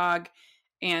the Frog.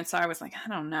 And so I was like, I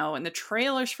don't know. And the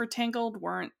trailers for Tangled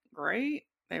weren't great.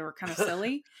 They were kind of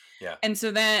silly. Yeah. And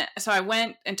so I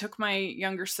went and took my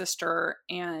younger sister,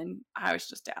 and I was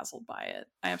just dazzled by it.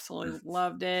 I absolutely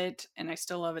loved it. And I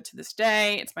still love it to this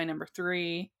day. It's my number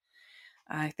 3.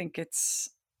 I think it's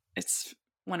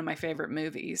one of my favorite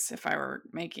movies. If I were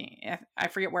making, I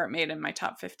forget where it made in my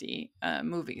top 50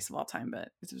 movies of all time, but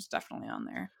it was definitely on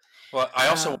there. Well, I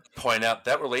also want to point out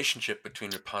that relationship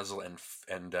between Rapunzel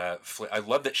and I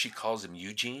love that she calls him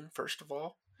Eugene, first of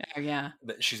all. Oh, yeah.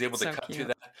 That she's able to cut cute through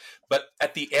that. But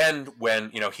at the end, when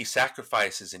he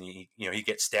sacrifices and he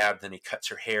gets stabbed and he cuts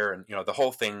her hair, and the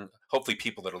whole thing. Hopefully,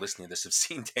 people that are listening to this have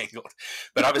seen Tangled.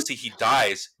 But obviously, he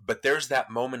dies. But there's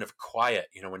that moment of quiet,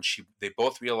 when they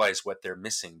both realize what they're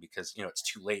missing because it's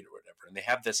too late or whatever, and they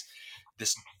have this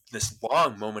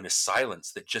long moment of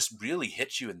silence that just really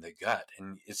hits you in the gut,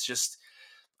 and it's just.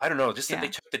 I don't know, just that they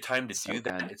took the time to do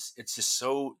that. Good. It's just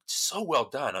so well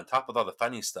done. On top of all the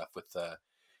funny stuff with the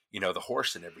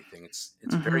horse and everything. It's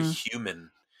a very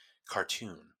human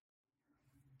cartoon.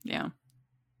 Yeah.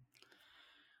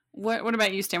 What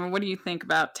about you, Stammer? What do you think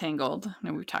about Tangled? I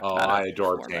know we've talked about it. I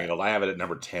adore Tangled. I have it at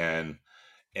number 10.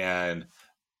 And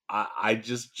I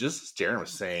just as Darin was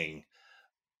saying,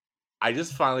 I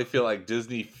just finally feel like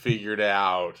Disney figured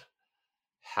out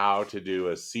how to do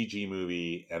a CG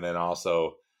movie and then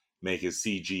also make a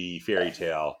CG fairy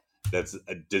tale that's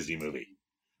a Disney movie.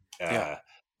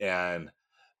 And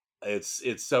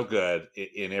it's so good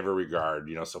in every regard,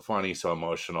 so funny, so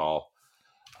emotional.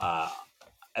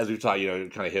 As we've talked,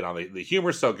 kind of hit on the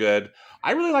humor's so good.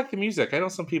 I really like the music. I know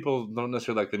some people don't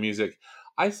necessarily like the music.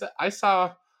 I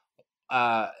saw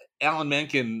Alan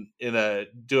Menken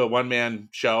do a one-man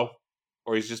show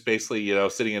where he's just basically,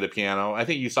 sitting at a piano. I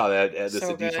think you saw that at this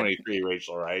D23,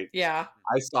 Rachel, right? Yeah.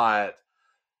 I saw it.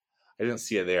 I didn't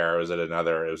see it there. It was at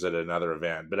another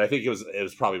event, but I think it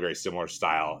was probably a very similar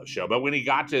style of show. But when he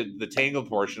got to the Tangled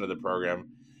portion of the program,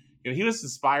 he was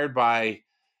inspired by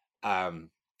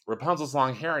Rapunzel's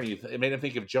long hair, and it made him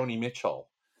think of Joni Mitchell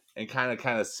and kind of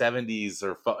 70s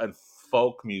and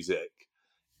folk music,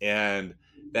 and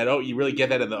that you really get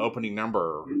that in the opening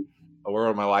number, "Where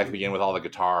Would My Life Begin," with all the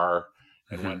guitar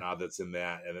and whatnot that's in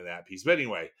that and in that piece. But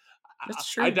anyway,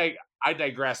 That's true. I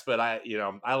digress. But I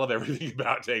love everything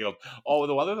about Tangled. Oh,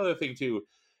 the one other thing too,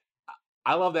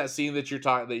 I love that scene that you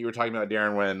were talking about,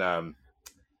 Darin, when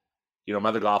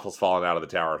Mother Gothel's fallen out of the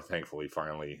tower, thankfully,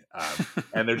 finally,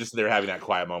 and they're having that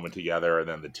quiet moment together, and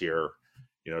then the tear,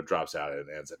 drops out and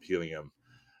ends up healing him.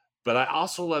 But I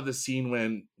also love the scene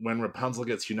when Rapunzel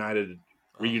gets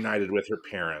reunited with her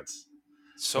parents.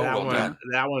 So well done.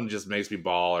 That one just makes me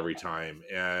bawl every time,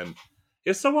 and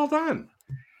it's so well done.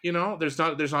 There's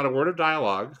not a word of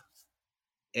dialogue,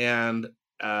 and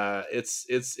it's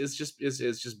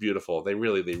just beautiful. They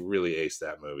really aced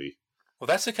that movie. Well,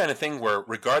 that's the kind of thing where,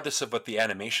 regardless of what the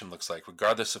animation looks like,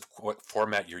 regardless of what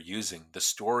format you're using, the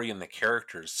story and the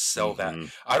characters sell that.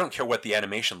 I don't care what the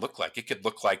animation looked like. It could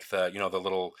look like the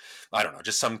little, I don't know,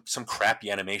 just some crappy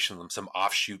animation, some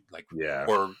offshoot,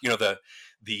 or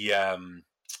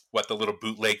the little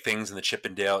bootleg things in the Chip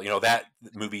and Dale, that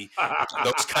movie,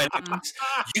 those kind of things.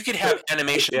 You could have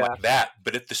animation like that,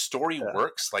 but if the story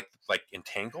works, like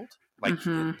Entangled.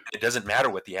 It doesn't matter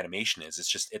what the animation is. It's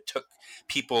just, it took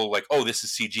people like, oh, this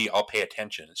is CG, I'll pay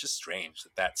attention. It's just strange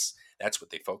that's what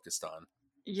they focused on.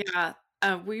 Yeah.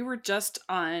 We were just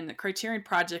on the Criterion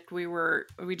Project.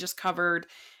 We just covered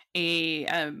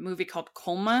a movie called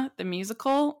Colma, the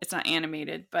musical. It's not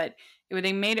animated, but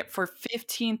they made it for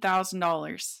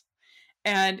 $15,000.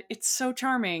 And it's so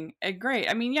charming and great.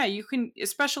 I mean, yeah, you can,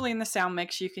 especially in the sound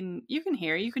mix, you can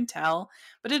hear, you can tell,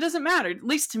 but it doesn't matter. At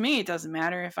least to me, it doesn't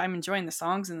matter if I'm enjoying the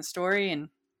songs and the story, and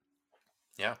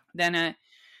then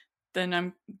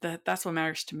that's what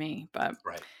matters to me. But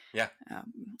right, yeah.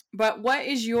 But what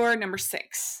is your number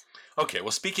 6? Okay,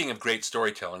 well, speaking of great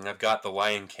storytelling, I've got The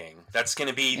Lion King. That's going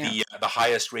to be the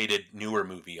highest rated newer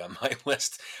movie on my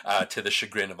list, to the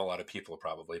chagrin of a lot of people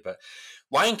probably. But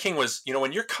Lion King was,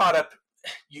 when you're caught up,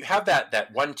 you have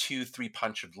that 1, 2, 3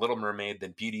 punch of Little Mermaid,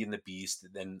 then Beauty and the Beast,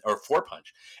 or 4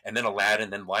 punch, and then Aladdin,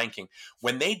 then Lion King.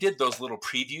 When they did those little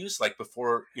previews, like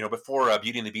before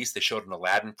Beauty and the Beast, they showed an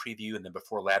Aladdin preview, and then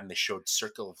before Aladdin, they showed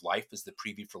Circle of Life as the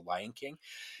preview for Lion King.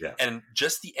 Yeah. And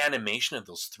just the animation of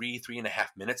those 3.5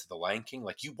 minutes of the Lion King,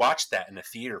 like you watched that in a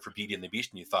theater for Beauty and the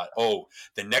Beast, and you thought, oh,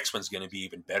 the next one's going to be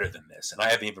even better than this. And I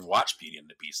haven't even watched Beauty and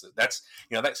the Beast. That's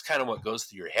kind of what goes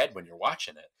through your head when you're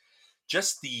watching it.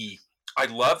 I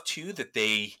love too that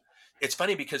it's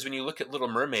funny because when you look at Little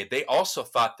Mermaid, they also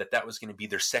thought that was going to be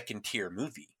their second tier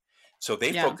movie. So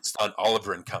they focused on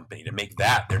Oliver and Company to make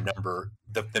that their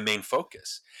the main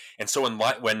focus. And so when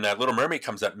Little Mermaid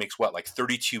comes out, it makes like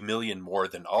 32 million more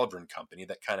than Oliver and Company.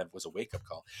 That kind of was a wake up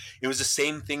call. It was the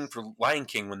same thing for Lion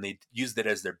King when they used it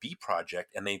as their B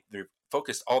project, and they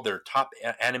focused all their top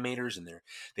animators, and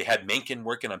they had Menken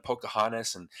working on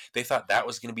Pocahontas, and they thought that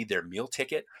was going to be their meal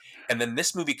ticket. And then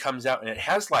this movie comes out, and it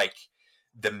has like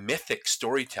the mythic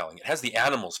storytelling. It has the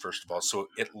animals, first of all, so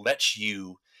it lets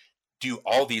you do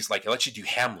all these, like it lets you do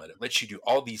Hamlet, it lets you do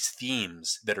all these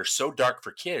themes that are so dark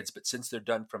for kids, but since they're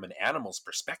done from an animal's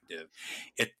perspective,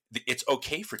 it's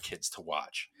okay for kids to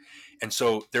watch. And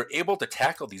so they're able to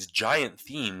tackle these giant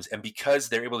themes, and because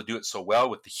they're able to do it so well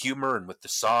with the humor and with the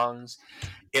songs,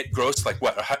 it grossed like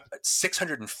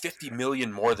 650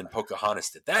 million more than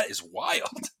Pocahontas did. That is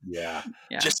wild. Yeah.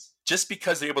 Just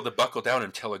because they're able to buckle down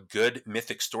and tell a good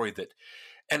mythic story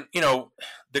and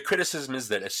the criticism is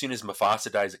that as soon as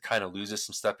Mufasa dies, it kind of loses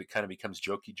some stuff. It kind of becomes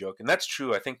jokey joke. And that's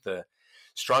true. I think the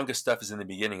strongest stuff is in the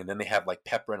beginning, and then they have like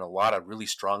pepper and a lot of really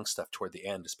strong stuff toward the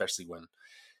end, especially when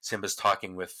Simba's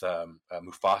talking with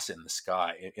Mufasa in the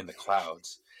sky, in the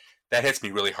clouds. That hits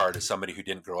me really hard as somebody who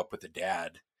didn't grow up with a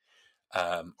dad.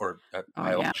 I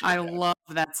love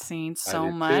that scene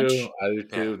so much. I do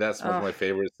too. That's one of my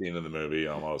favorite scenes in the movie,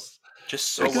 almost.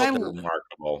 Just so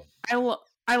remarkable.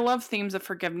 I love themes of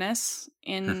forgiveness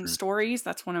in stories.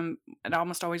 That's when it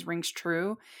almost always rings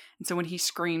true. And so when he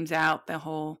screams out the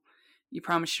whole, "You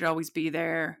promised you'd always be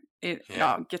there," it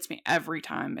gets me every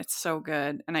time. It's so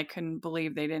good. And I couldn't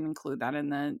believe they didn't include that in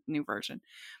the new version.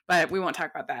 But we won't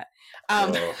talk about that.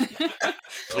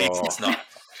 Please, it's not.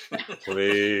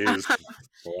 Please.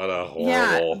 What a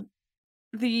horrible.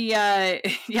 I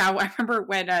remember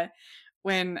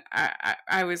when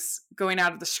I was going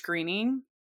out of the screening,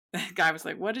 the guy was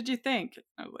like, "What did you think?"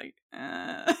 I was like,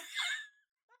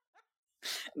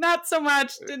 not so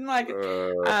much. Didn't like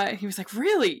it. He was like,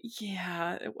 "Really?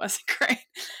 Yeah, it wasn't great."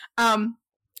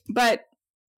 But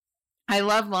I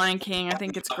love Lion King. I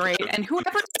think it's great. And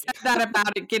whoever said that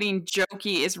about it getting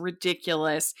jokey is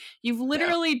ridiculous. You've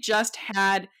literally just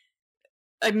had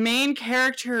a main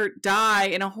character die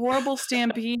in a horrible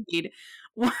stampede.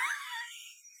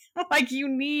 Like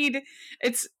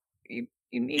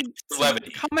you need some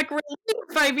levity. comic relief.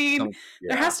 I mean,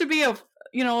 there has to be a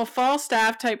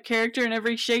Falstaff type character in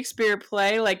every Shakespeare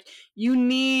play. Like, you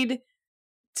need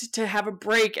to have a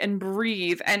break and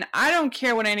breathe. And I don't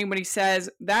care what anybody says.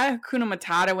 That Hakuna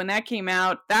Matata, when that came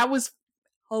out, that was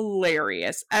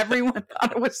hilarious. Everyone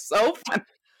thought it was so fun.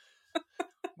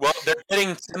 Well, they're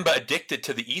getting Simba addicted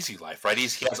to the easy life, right? He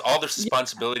has all the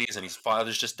responsibilities, and his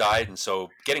father's just died, and so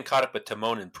getting caught up with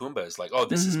Timon and Pumbaa is like, oh,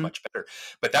 this is much better.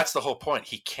 But that's the whole point.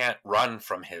 He can't run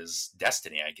from his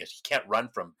destiny, I guess. He can't run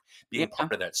from being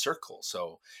part of that circle.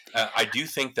 So I do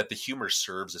think that the humor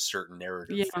serves a certain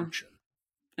narrative function.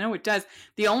 No, it does.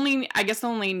 The only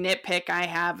nitpick I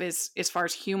have is, as far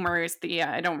as humor, is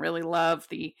I don't really love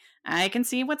the I can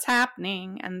see what's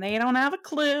happening and they don't have a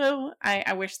clue.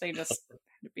 I wish they just had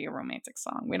to be a romantic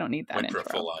song. We don't need that intro.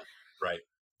 Full on, right?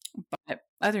 But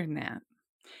other than that,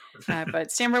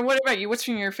 but Stanford, what about you? What's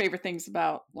one of your favorite things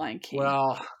about Lion King?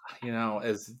 Well,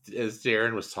 as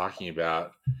Darin was talking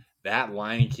about, that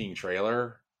Lion King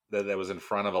trailer that was in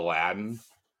front of Aladdin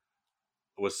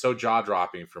was so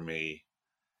jaw-dropping for me.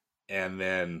 And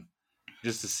then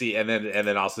just to see, and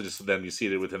then also just then you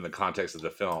see it within the context of the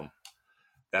film.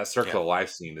 That circle of life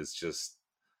scene is just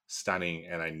stunning,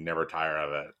 and I never tire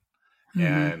of it.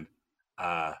 And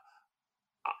I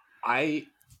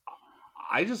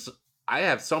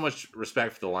have so much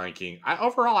respect for the Lion King.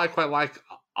 Overall, I quite like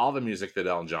all the music that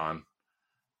Elton John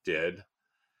did.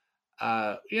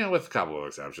 With a couple of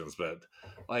exceptions, but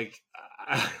like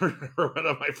I remember one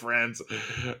of my friends.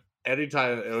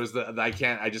 Anytime it was I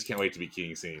just can't wait to be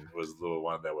king scene was the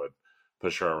one that would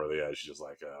push her over the edge. She's just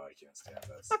like, oh, I can't stand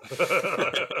this.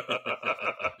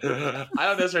 I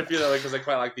don't necessarily feel that way because I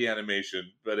quite like the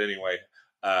animation, but anyway,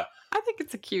 I think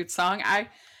it's a cute song. I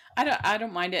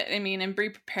don't mind it. I mean, and Be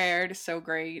Prepared is so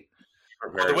great.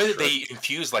 Well, the way that they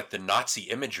infuse like the Nazi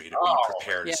imagery to Be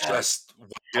Prepared is just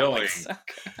really. So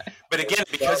but again,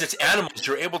 because it's animals,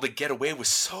 you're able to get away with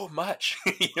so much.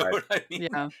 You know what I mean?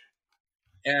 Yeah.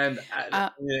 And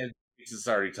this is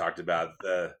already talked about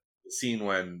the scene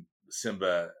when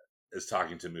Simba is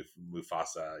talking to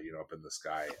Mufasa, up in the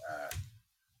sky.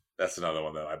 That's another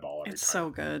one that I bawl every time. It's so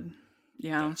good.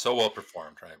 Yeah. So well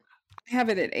performed, right? I have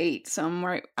it at 8,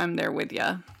 so I'm there with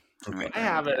you. Okay. I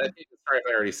have it. I think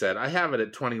I already said I have it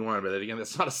at 21, but again,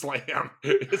 it's not a slam.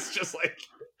 It's just like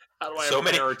how do I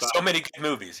so many good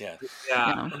movies, yeah.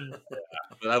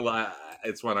 But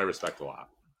it's one I respect a lot.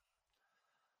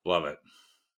 Love it.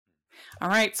 All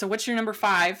right, so what's your number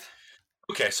 5?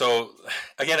 Okay, so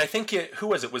again, I think who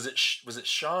was it? Was it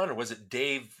Sean or was it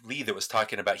Dave Lee that was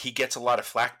talking about he gets a lot of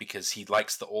flack because he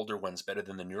likes the older ones better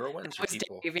than the newer ones? It was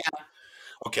Dave, yeah.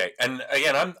 Okay, and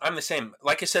again, I'm the same.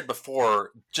 Like I said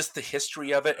before, just the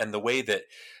history of it and the way that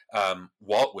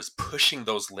Walt was pushing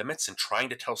those limits and trying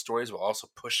to tell stories while also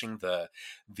pushing the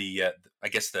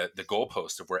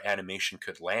goalpost of where animation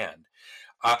could land.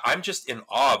 I'm just in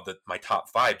awe of my top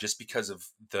 5 just because of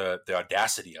the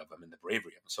audacity of them and the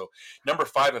bravery of them. So number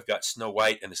 5, I've got Snow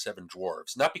White and the Seven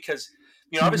Dwarves. Not because,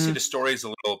 obviously the story is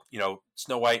a little,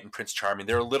 Snow White and Prince Charming,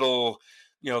 they're a little,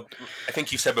 I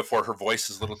think you said before, her voice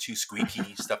is a little too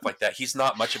squeaky, stuff like that. He's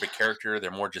not much of a character.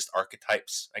 They're more just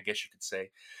archetypes, I guess you could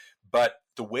say. But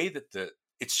the way that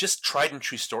it's just tried and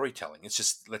true storytelling. It's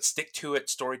just, let's stick to it,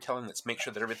 storytelling. Let's make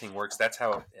sure that everything works. That's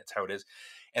how it is.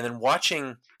 And then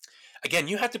watching... Again,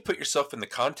 you have to put yourself in the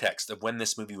context of when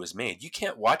this movie was made. You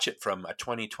can't watch it from a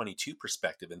 2022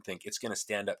 perspective and think it's going to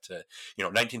stand up to,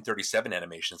 1937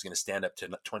 animation is going to stand up to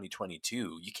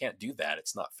 2022. You can't do that.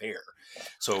 It's not fair.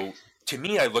 So to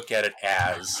me, I look at it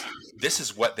as this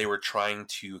is what they were trying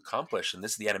to accomplish. And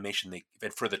this is the animation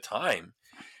and for the time,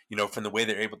 from the way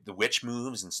they're able, the witch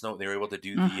moves and Snow, they were able to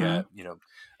do the,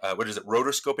 what is it,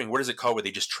 rotoscoping? What is it called where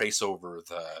they just trace over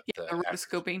the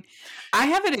rotoscoping? I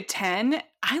have it at 10.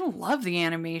 I love the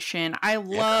animation. I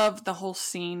love the whole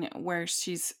scene where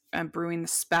she's brewing the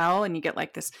spell and you get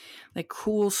like this like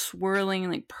cool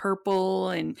swirling like purple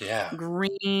and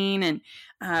green. And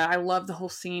I love the whole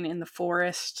scene in the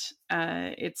forest.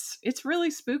 It's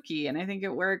really spooky and I think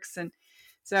it works. And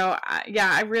so,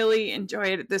 I really enjoy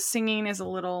it. The singing is a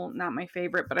little not my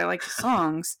favorite, but I like the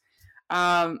songs.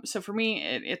 So for me,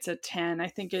 it's a 10. I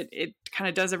think it kind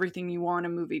of does everything you want a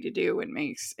movie to do. It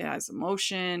has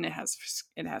emotion, it has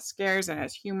scares, it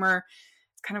has humor.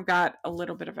 It's kind of got a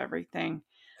little bit of everything.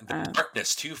 And the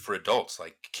darkness too for adults,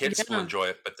 like kids will enjoy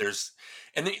it, but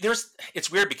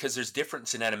it's weird because there's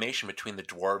difference in animation between the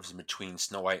dwarves and between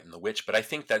Snow White and the Witch, but I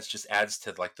think that just adds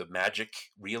to like the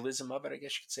magic realism of it, I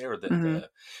guess you could say, or the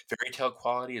fairy tale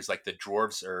quality is like the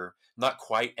dwarves are not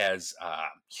quite as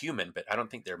human, but I don't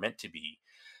think they're meant to be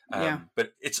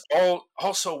But it's all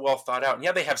also well thought out. And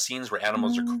yeah, they have scenes where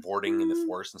animals are cavorting in the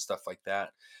forest and stuff like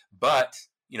that. But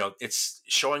it's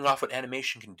showing off what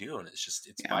animation can do, and it's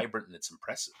vibrant and it's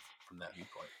impressive from that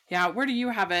viewpoint. Yeah, where do you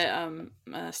have it,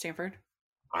 Stanford?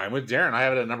 I'm with Darin. I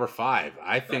have it at number 5.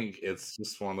 I think it's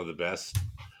just one of the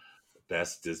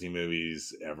best Disney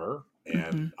movies ever,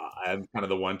 and I'm kind of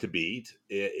the one to beat.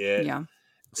 It's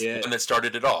the one that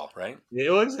started it all, right?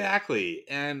 Exactly.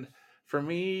 And for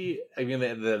me, I mean,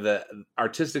 the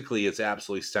artistically, it's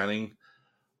absolutely stunning.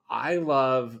 I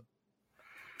love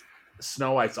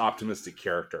Snow White's optimistic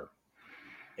character,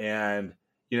 and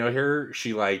here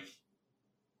she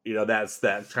that's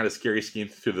that kind of scary scheme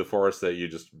through the forest that you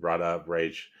just brought up,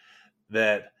 Rach.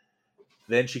 That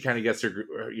then she kind of gets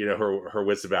her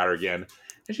wits about her again,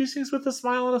 and she sings with a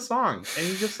smile and a song, and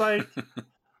you're just like,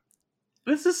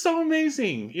 this is so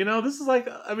amazing. This is like,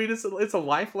 I mean, it's a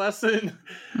life lesson,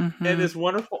 and it's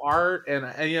wonderful art, and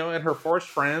and her forest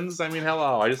friends. I mean,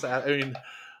 hello. I mean,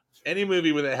 any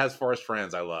movie that has forest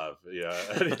friends, I love. Yeah,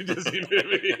 any Disney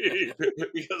movie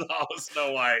because all of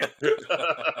Snow White.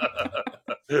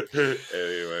 Anyway,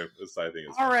 I think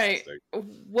it's all fantastic. right.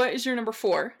 What is your number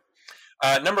 4?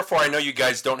 Number 4, I know you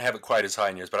guys don't have it quite as high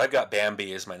in yours, but I've got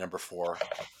Bambi as my number 4.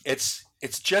 It's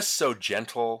just so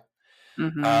gentle.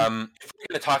 If we're going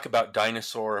to talk about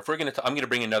dinosaur, I'm going to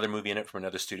bring another movie in it from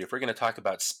another studio. If we're going to talk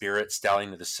about Spirit,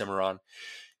 Stallion of the Cimarron,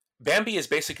 Bambi is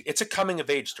basically, it's a coming of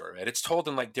age story, right? It's told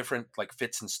in different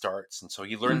fits and starts, and so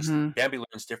Bambi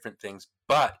learns different things.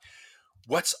 But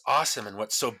what's awesome and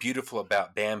what's so beautiful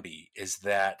about Bambi is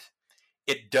that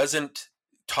it doesn't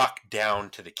talk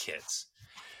down to the kids.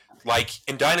 Like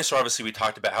in Dinosaur, obviously, we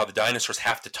talked about how the dinosaurs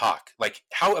have to talk. Like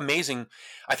how amazing!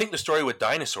 I think the story with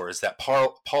Dinosaur is that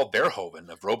Paul Verhoeven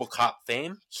of RoboCop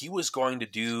fame, he was going to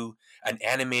do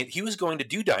He was going to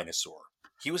do Dinosaur.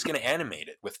 He was going to animate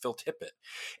it with Phil Tippett.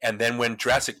 And then when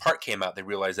Jurassic Park came out, they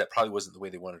realized that probably wasn't the way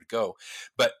they wanted to go.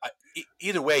 But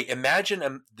either way,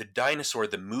 imagine the Dinosaur,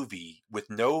 the movie,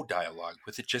 with no dialogue,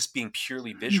 with it just being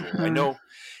purely visual. I know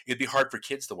it'd be hard for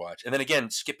kids to watch. And then again,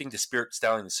 skipping to Spirit,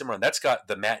 Stallion, and the Cimarron, that's got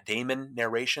the Matt Damon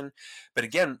narration. But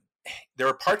again, there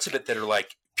are parts of it that are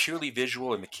purely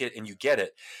visual and you get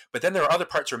it. But then there are other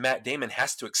parts where Matt Damon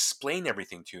has to explain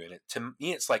everything to you. And to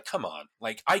me, it's like, come on,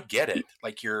 I get it.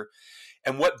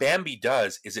 And what Bambi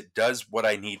does is it does what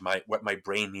I need, what my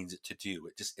brain needs it to do.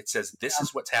 It says, this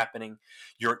is what's happening.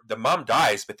 The mom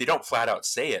dies, but they don't flat out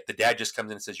say it. The dad just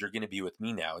comes in and says, you're going to be with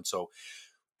me now. And so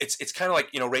it's kind of like,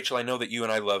 Rachel, I know that you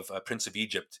and I love Prince of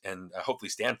Egypt, and hopefully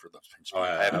Stanford loves Prince of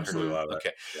Egypt. I absolutely love it.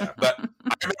 Okay. Yeah. But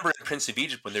I remember in Prince of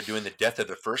Egypt when they're doing the death of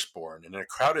the firstborn, and in a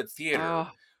crowded theater,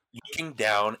 looking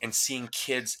down and seeing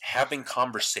kids having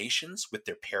conversations with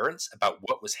their parents about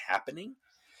what was happening.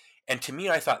 And to me,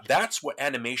 I thought that's what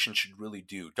animation should really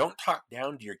do. Don't talk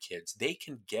down to your kids. They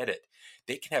can get it.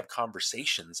 They can have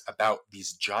conversations about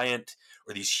these giant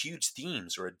or these huge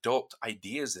themes or adult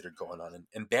ideas that are going on.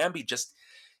 And Bambi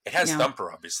it has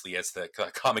Thumper, obviously, as the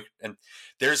comic. And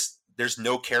there's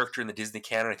no character in the Disney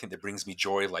canon, I think, that brings me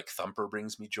joy like Thumper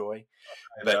brings me joy.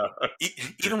 But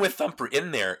even with Thumper in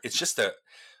there, it's just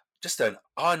an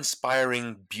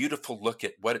awe-inspiring, beautiful look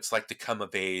at what it's like to come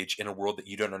of age in a world that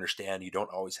you don't understand. You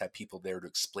don't always have people there to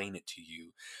explain it to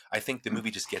you. I think the movie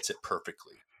just gets it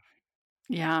perfectly.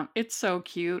 Yeah, it's so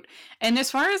cute. And as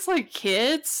far as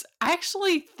kids, I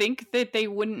actually think that they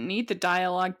wouldn't need the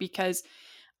dialogue, because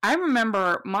I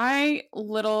remember my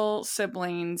little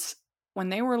siblings, when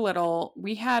they were little,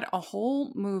 we had a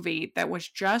whole movie that was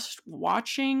just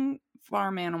watching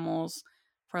farm animals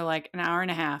for an hour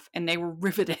and a half, and they were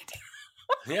riveted.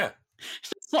 Yeah.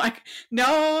 It's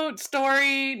no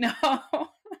story, no.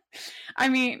 I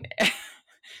mean,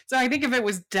 so I think if it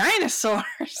was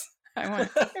dinosaurs,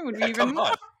 it would be even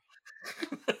more.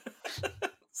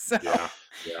 So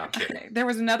yeah. There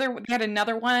was we had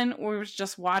another one where it was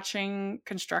just watching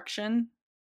construction.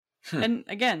 And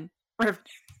again,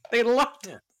 they loved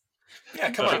it.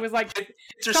 Yeah, come on. It was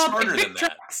kids are smarter than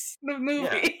that. The movie.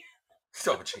 Yeah.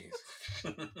 So jeez.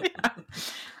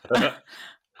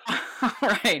 All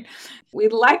right.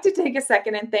 We'd like to take a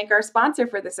second and thank our sponsor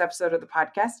for this episode of the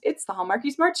podcast. It's the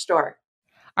Hallmarkies merch store.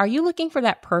 Are you looking for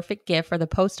that perfect gift for the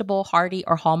postable, Hardy,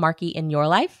 or Hallmarky in your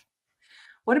life?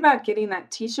 What about getting that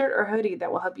t-shirt or hoodie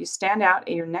that will help you stand out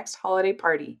at your next holiday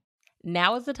party?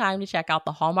 Now is the time to check out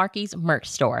the Hallmarkies merch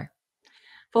store.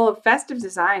 Full of festive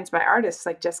designs by artists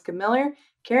like Jessica Miller,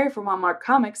 Carrie from Hallmark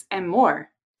Comics, and more.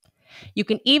 You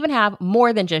can even have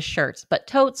more than just shirts, but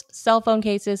totes, cell phone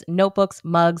cases, notebooks,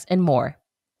 mugs, and more.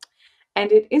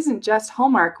 And it isn't just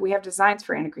Hallmark. We have designs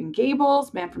for Anna Green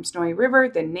Gables, Man from Snowy River,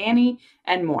 The Nanny,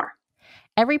 and more.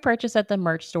 Every purchase at the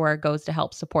merch store goes to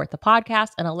help support the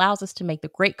podcast and allows us to make the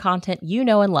great content you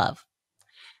know and love.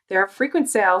 There are frequent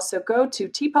sales, so go to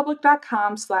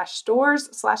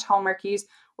tpublic.com/stores/hallmarkies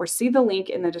or see the link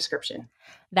in the description.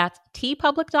 That's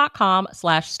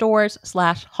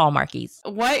tpublic.com/stores/hallmarkies.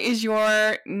 What is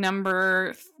your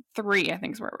number 3? I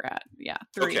think is where we're at. Yeah,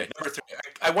 3. Okay, number 3.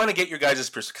 I want to get your guys'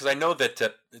 perspective because I know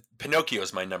that Pinocchio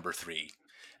is my number 3.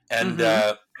 And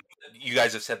you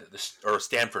guys have said that this, or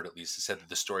Stanford at least, has said that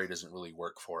the story doesn't really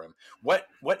work for him. What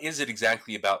is it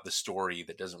exactly about the story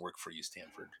that doesn't work for you,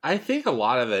 Stanford? I think a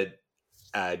lot of it,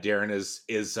 Darin, is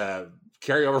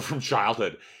carryover from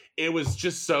childhood. It was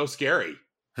just so scary,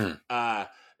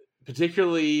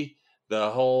 particularly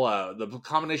the whole the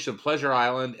combination of Pleasure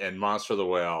Island and Monster of the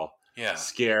Whale. Yeah,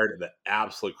 scared the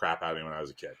absolute crap out of me when I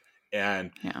was a kid,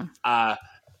 and I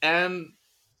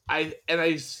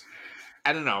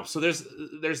don't know. So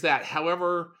there's that.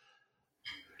 However,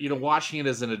 watching it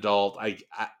as an adult,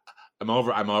 I'm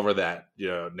over that.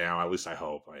 Now, at least I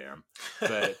hope I am.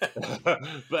 But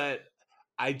but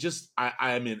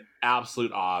I'm in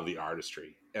absolute awe of the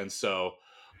artistry, and so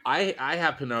I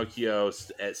have Pinocchio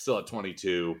still at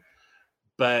 22,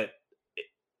 but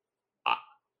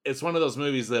it's one of those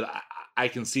movies that I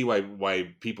can see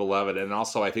why people love it, and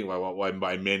also I think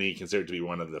why many consider it to be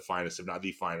one of the finest, if not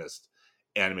the finest,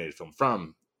 animated film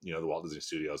from the Walt Disney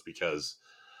Studios because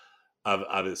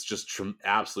of its just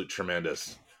absolute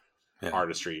tremendous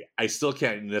artistry. I still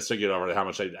can't necessarily get over how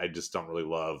much I just don't really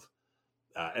love,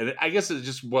 and I guess it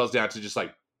just boils down to just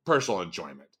like personal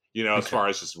enjoyment, as far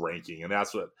as just ranking, and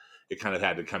that's what it kind of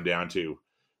had to come down to.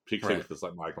 Particularly with this,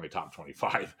 like my top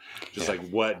 25, just like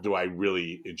what do I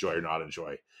really enjoy or not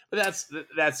enjoy? But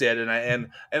that's it, and I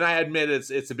admit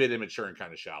it's a bit immature and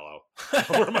kind of shallow.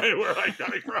 where I'm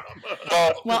coming from.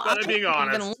 Well, I'm being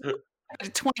honest.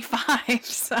 25,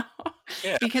 so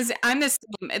because I'm the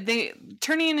same. They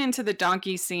turning into the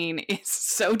donkey scene is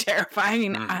so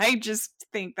terrifying. I just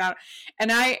think that,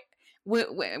 and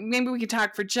maybe we could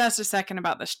talk for just a second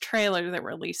about this trailer that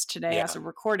released today as a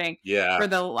recording for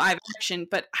the live action,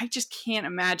 but I just can't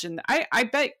imagine that.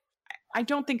 I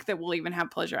don't think that we'll even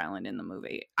have Pleasure Island in the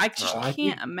movie. I just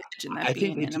can't imagine that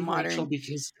being in a modern. Rachel,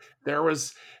 because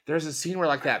there's a scene where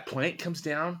like that plank comes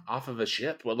down off of a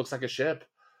ship, what looks like a ship.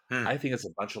 I think it's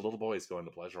a bunch of little boys going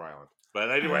to Pleasure Island.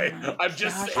 But anyway, I'm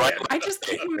just saying. I just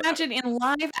can't imagine in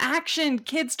live action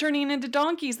kids turning into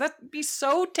donkeys. That'd be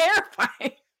so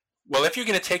terrifying. Well, if you're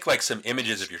going to take like some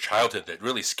images of your childhood that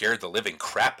really scared the living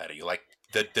crap out of you, like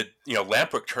the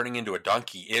Lampwick turning into a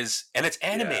donkey and it's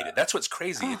animated. Yeah. That's what's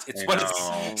crazy. It's one of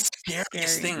the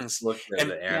scariest things. Look at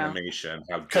the animation,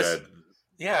 how good.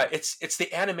 Yeah, it's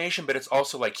the animation, but it's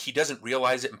also like he doesn't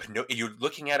realize it. You're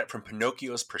looking at it from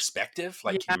Pinocchio's perspective,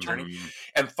 like he's turning.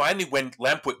 And finally, when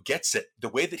Lampwick gets it, the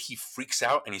way that he freaks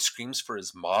out and he screams for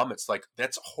his mom, it's like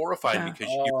that's horrifying because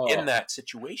you're in that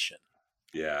situation.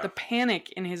 Yeah, the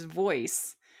panic in his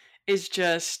voice is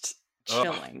just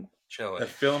chilling. The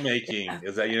filmmaking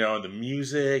is that the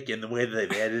music and the way that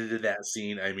they've edited that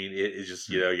scene. I mean, it is just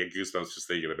you get goosebumps just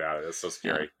thinking about it. It's so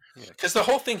scary. Because the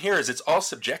whole thing here is it's all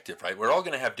subjective, right? We're all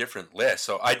going to have different lists.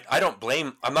 So I don't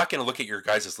blame. I'm not going to look at your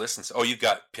guys' list and say, "Oh, you've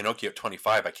got Pinocchio at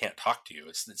 25. I can't talk to you."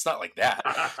 It's not like that.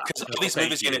 Because all these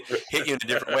movies are going to hit you in a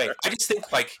different way. I just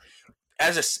think like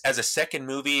as a second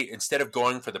movie, instead of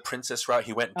going for the princess route,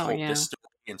 he went and told this story.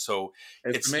 And so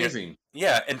it's amazing.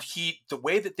 And the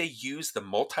way that they use the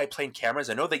multi-plane cameras,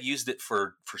 I know they used it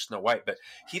for Snow White, but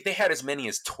they had as many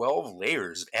as 12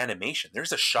 layers of animation.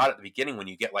 There's a shot at the beginning when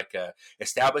you get like a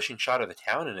establishing shot of the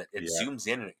town, and it zooms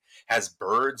in and it has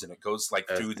birds and it goes like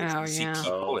through the see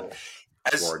people. And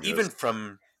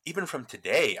even from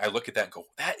today, I look at that and go,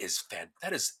 that is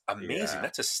amazing. Yeah.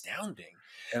 That's astounding.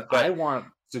 And I want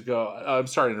to go. I'm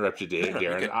sorry to interrupt you,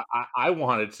 Darin. I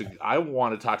want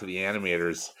to talk to the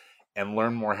animators and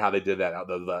learn more how they did that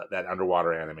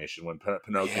underwater animation when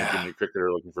Pinocchio and the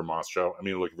cricketer looking for Monstro. I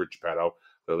mean, looking for Geppetto,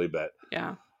 clearly, but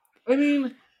I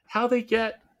mean, how they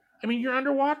get. I mean, you're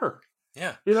underwater.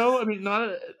 Yeah. I mean,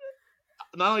 not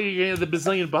only are you getting the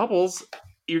bazillion bubbles,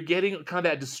 you're getting kind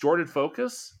of that distorted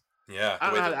focus. Yeah.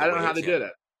 I don't know how they did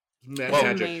it.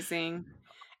 Amazing.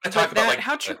 I talk about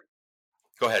how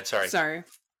go ahead. Sorry.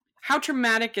 How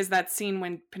traumatic is that scene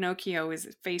when Pinocchio is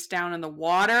face down in the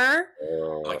water?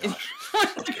 Oh my gosh.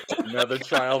 Another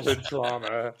childhood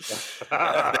trauma.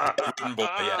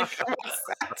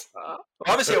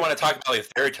 Obviously, I want to talk about the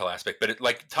fairy tale aspect, but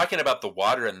talking about the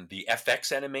water and the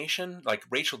FX animation, like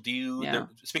Rachel,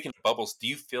 speaking of bubbles, do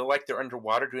you feel like they're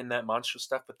underwater doing that monster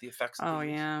stuff with the effects? Oh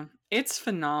yeah, it's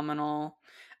phenomenal.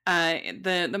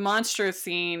 The monster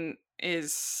scene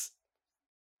is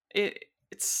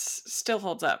it's still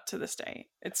holds up to this day.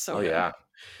 It's so Oh good. yeah,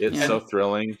 it's Yeah. so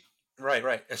thrilling.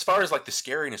 Right. As far as like the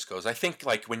scariness goes, I think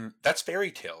like when that's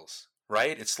fairy tales,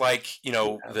 right? It's like,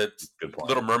 the Good point.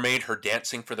 Little Mermaid, her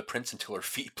dancing for the prince until her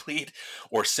feet bleed,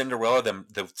 or Cinderella,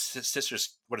 the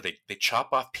sisters, what do they chop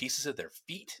off pieces of their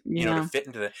feet, to fit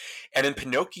into the, and in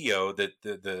Pinocchio,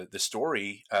 the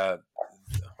story,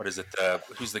 what is it?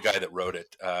 Who's the guy that wrote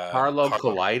it? Carlo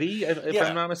Collodi, if Yeah.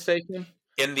 I'm not mistaken.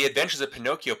 In the Adventures of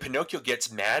Pinocchio, Pinocchio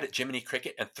gets mad at Jiminy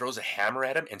Cricket and throws a hammer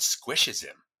at him and squishes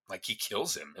him. Like he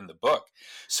kills him in the book.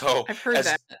 So I've heard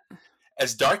that.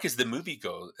 As dark as the movie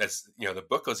goes, as the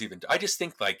book goes, even I just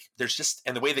think like there's just,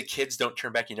 and the way the kids don't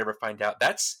turn back, you never find out.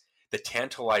 That's the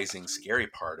tantalizing, scary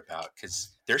part about,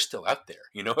 because they're still out there.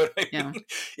 You know what I mean? Yeah.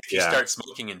 If you start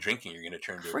smoking and drinking, you're going to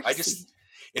turn to.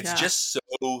 It's just so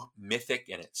mythic,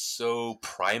 and it's so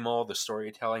primal, the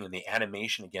storytelling and the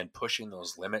animation, again, pushing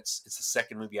those limits. It's the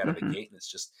second movie out of the gate, and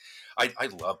it's just, I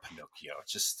love Pinocchio.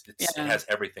 It has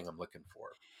everything I'm looking for.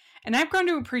 And I've grown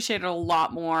to appreciate it a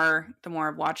lot more the more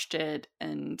I've watched it,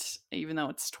 and even though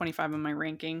it's 25 on my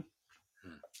ranking.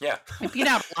 Yeah. It beat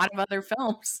out a lot of other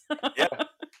films.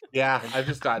 Yeah, I've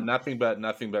just got nothing but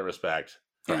respect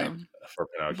for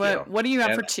Pinocchio. But what do you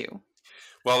have for 2?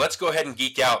 Well, let's go ahead and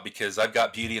geek out, because I've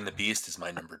got Beauty and the Beast as my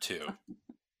number 2.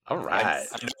 All right.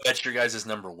 I know that's your guys'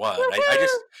 number 1. I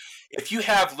just, if you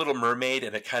have Little Mermaid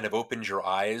and it kind of opens your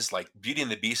eyes, like Beauty and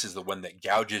the Beast is the one that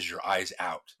gouges your eyes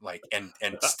out, like and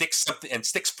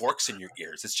sticks forks in your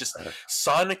ears. It's just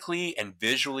sonically and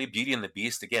visually, Beauty and the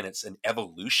Beast, again, it's an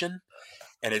evolution.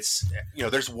 And it's,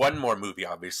 there's one more movie,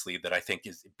 obviously, that I think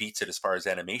beats it as far as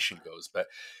animation goes, but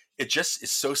it just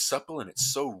is so supple and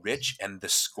it's so rich, and the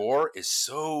score is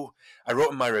so, I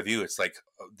wrote in my review, it's like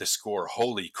the score,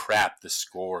 holy crap, the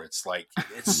score. It's like,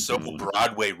 it's so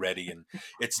Broadway ready, and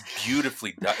it's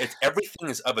beautifully done. Everything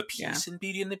is of a piece in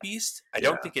Beauty and the Beast. I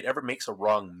don't think it ever makes a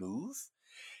wrong move.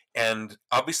 And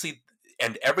obviously,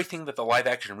 and everything that the live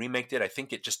action remake did, I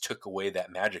think it just took away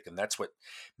that magic. And that's what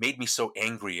made me so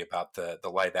angry about the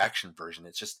live action version.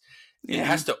 It's just, it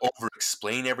has to over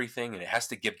explain everything, and it has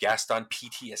to give Gaston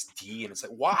PTSD. And it's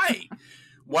like, why?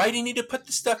 Why do you need to put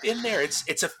the stuff in there?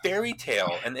 It's a fairy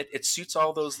tale, and it suits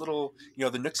all those little, the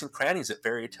nooks and crannies that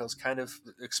fairy tales kind of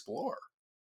explore.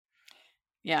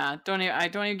 Yeah, don't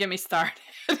even get me started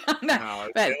on that. No,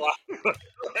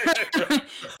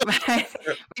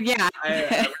 we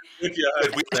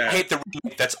hate the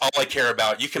remake. That's all I care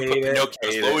about. You can put Pinocchio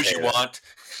as low as you want.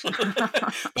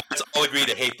 But let's all agree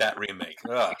to hate that remake.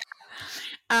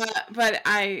 But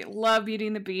I love Beauty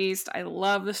and the Beast. I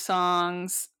love the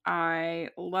songs. I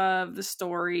love the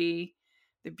story.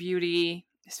 The beauty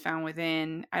is found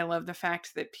within. I love the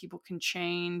fact that people can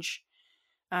change.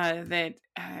 That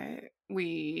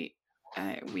we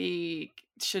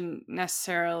shouldn't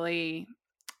necessarily,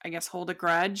 I guess, hold a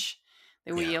grudge.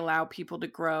 That we allow people to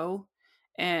grow.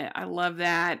 And I love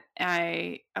that.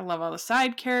 I love all the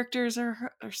side characters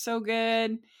are so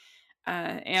good.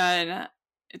 And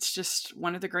it's just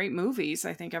one of the great movies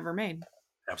I think ever made.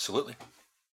 Absolutely.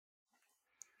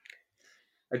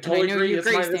 I totally agree.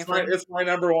 It's my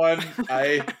number 1.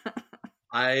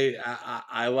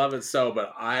 I love it so,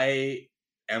 but I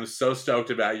am so stoked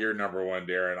about your number 1,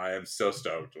 Darin. I am so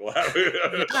stoked.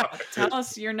 Tell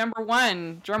us your number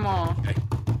 1. Drum roll. Okay.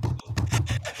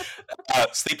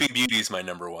 Sleeping Beauty is my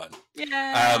number 1. Yay!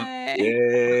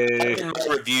 In my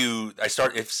review,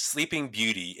 if Sleeping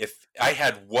Beauty, if I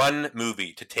had one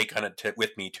movie to take on it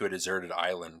with me to a deserted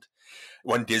island,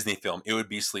 one Disney film, it would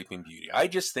be Sleeping Beauty. I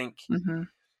just think,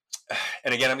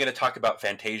 and again, I'm going to talk about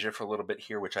Fantasia for a little bit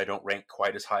here, which I don't rank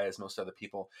quite as high as most other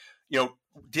people.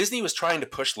 Disney was trying to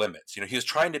push limits. He was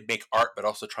trying to make art, but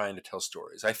also trying to tell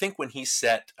stories. I think when he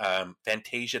set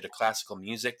Fantasia to classical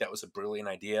music, that was a brilliant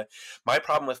idea. My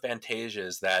problem with Fantasia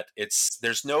is that it's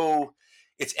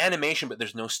animation, but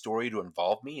there's no story to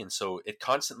involve me. And so it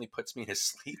constantly puts me to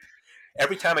sleep.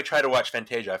 Every time I try to watch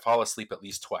Fantasia, I fall asleep at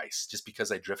least twice just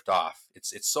because I drift off.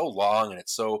 It's so long, and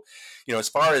it's so, as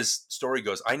far as story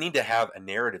goes, I need to have a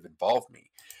narrative involve me.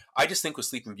 I just think with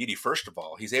Sleeping Beauty, first of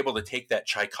all, he's able to take that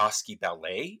Tchaikovsky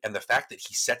ballet, and the fact that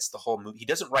he sets the whole movie, he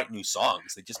doesn't write new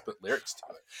songs, they just put lyrics to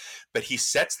it. But he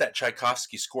sets that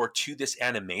Tchaikovsky score to this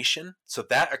animation, so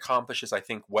that accomplishes, I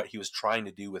think, what he was trying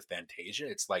to do with Fantasia.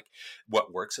 It's like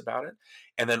what works about it.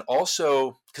 And then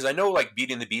also, because I know like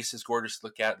Beauty and the Beast is gorgeous to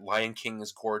look at, Lion King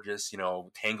is gorgeous,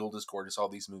 Tangled is gorgeous, all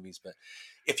these movies, but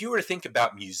if you were to think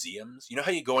about museums, you know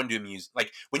how you go into a museum,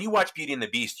 like when you watch Beauty and the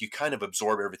Beast, you kind of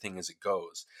absorb everything as it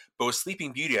goes. But with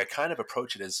Sleeping Beauty, I kind of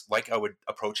approach it as like I would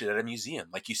approach it at a museum.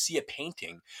 Like you see a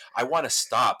painting, I want to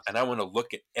stop and I want to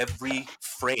look at every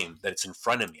frame that's in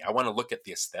front of me. I want to look at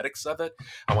the aesthetics of it.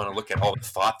 I want to look at all the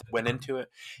thought that went into it.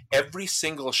 Every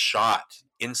single shot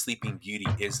in Sleeping Beauty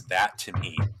is that to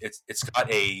me. It's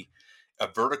got a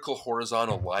vertical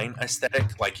horizontal line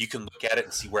aesthetic. Like you can look at it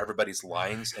and see where everybody's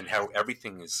lines and how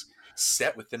everything is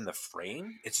set within the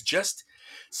frame. It's just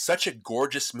such a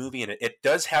gorgeous movie, and it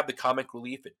does have the comic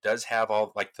relief. It does have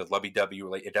all like the lovey-dovey,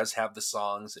 it does have the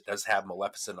songs. It does have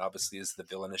Maleficent obviously as the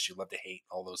villainess you love to hate,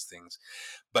 all those things.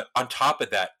 But on top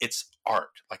of that, it's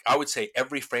art. Like I would say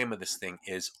every frame of this thing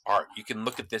is art. You can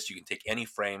look at this, you can take any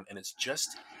frame, and it's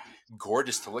just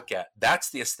gorgeous to look at.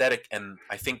 That's the aesthetic, and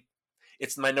I think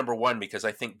it's my number one because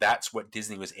I think that's what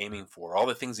Disney was aiming for. All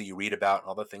the things that you read about,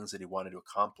 all the things that he wanted to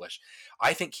accomplish.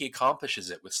 I think he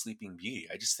accomplishes it with Sleeping Beauty.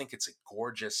 I just think it's a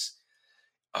gorgeous.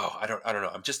 Oh, I don't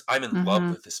know. I'm in love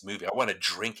with this movie. I want to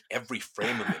drink every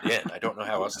frame of it in. I don't know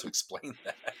how else to explain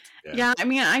that. Yeah, I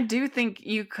mean, I do think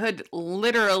you could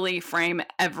literally frame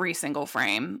every single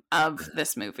frame of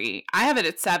this movie. I have it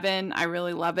at 7. I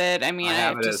really love it. I mean, I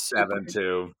have it at 7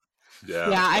 too.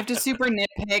 Yeah, I have to super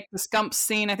nitpick. The Scump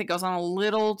scene I think goes on a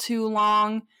little too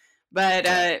long, but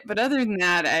other than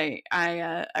that,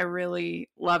 I really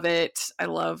love it. I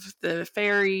love the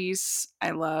fairies. I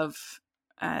love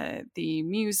the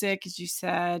music, as you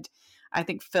said. I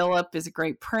think Philip is a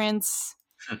great prince.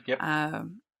 Yep.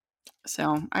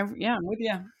 So I'm with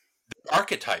you.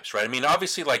 Archetypes, right? I mean,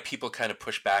 obviously, like people kind of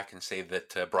push back and say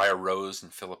that Briar Rose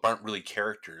and Philip aren't really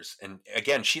characters. And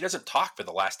again, she doesn't talk for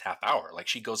the last half hour. Like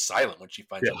she goes silent when she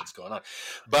finds out what's going on.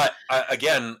 But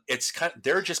again, it's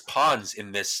they're just pawns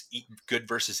in this good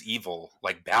versus evil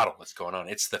like battle that's going on.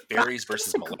 It's the fairies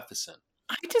versus Maleficent.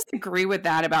 I disagree with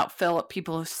that about Philip,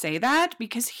 people who say that,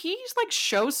 because he's like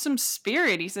shows some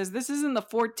spirit. He says this isn't the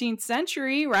 14th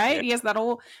century, right? Yeah. He has that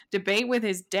whole debate with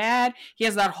his dad. He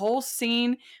has that whole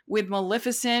scene with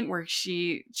Maleficent where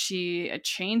she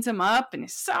chains him up and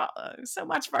so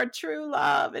much for our true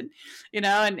love, and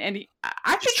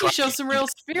I think he shows some real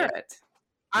spirit.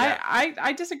 Yeah.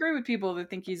 I disagree with people that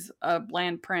think he's a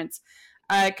bland prince.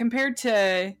 Compared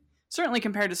to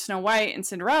Snow White and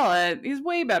Cinderella, he's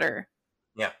way better.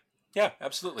 Yeah,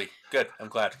 absolutely. Good. I'm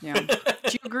glad. Yeah. Do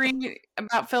you agree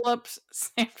about Philip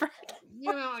Sanford?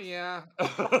 Yeah. I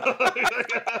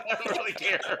don't really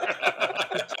care.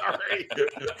 Sorry.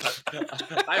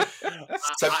 I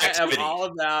am all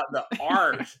about the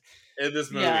art in this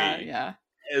movie. Yeah.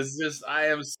 It's just I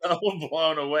am so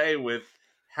blown away with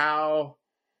how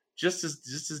just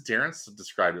as Darin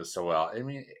described it so well. I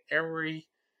mean, and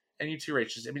you too,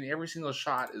 Rach. I mean, every single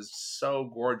shot is so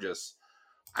gorgeous.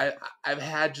 I've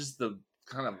had just the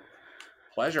kind of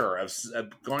pleasure of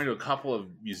going to a couple of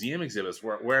museum exhibits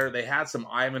where they had some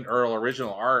Ivan Earl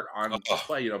original art on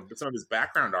display, some of his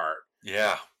background art.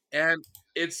 Yeah. And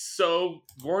it's so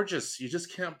gorgeous. You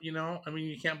just can't,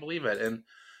 you can't believe it. And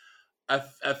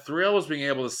a thrill was being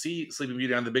able to see Sleeping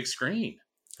Beauty on the big screen.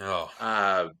 Oh.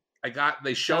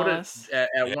 They showed it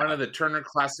at one of the Turner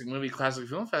Classic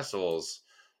Film Festivals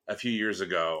a few years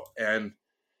ago. And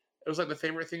it was like the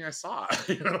favorite thing I saw,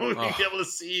 being able to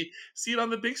see it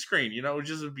on the big screen, it was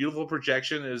just a beautiful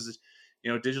projection. It was,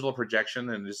 digital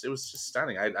projection, and it was just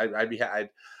stunning. I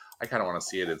kind of want to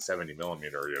see it in 70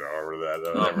 millimeter, or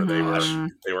whatever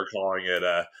they were calling it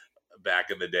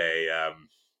back in the day.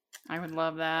 I would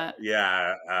love that.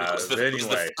 Yeah. It was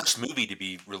the first movie to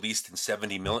be released in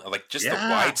 70 millimeter, like just the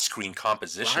widescreen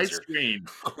compositions. Widescreen.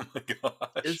 Oh my gosh!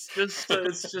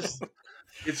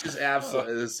 It's just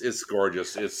absolutely. It's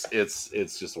gorgeous.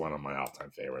 It's just one of my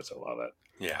all-time favorites. I love it.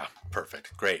 Yeah,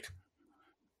 perfect. Great.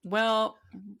 Well,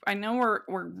 I know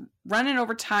we're running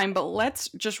over time, but let's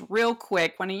just real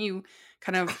quick. Why don't you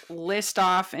kind of list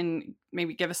off and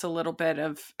maybe give us a little bit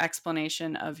of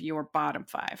explanation of your bottom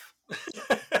 5?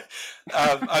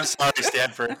 I'm sorry,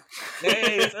 Stanford.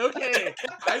 Hey, it's okay.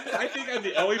 I think I'm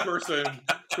the only person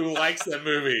who likes that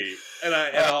movie, and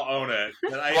I'll own it.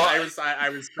 And I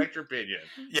respect your opinion.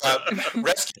 Yeah,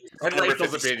 rescue. And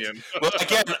Rachel's opinion. Well,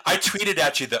 again, I tweeted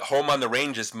at you that Home on the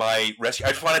Range is my rescue.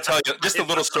 I just want to tell you just a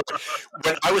little story.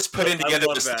 When I was putting together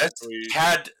this list,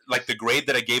 had like the grade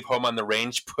that I gave Home on the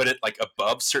Range, put it like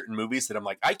above certain movies that I'm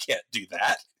like, I can't do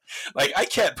that. Like, I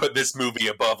can't put this movie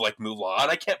above like Mulan.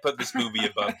 I can't put this movie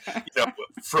above,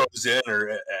 Frozen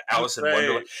or Alice in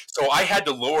Wonderland. So I had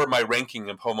to lower my ranking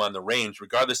of Home on the Range,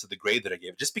 regardless of the grade that I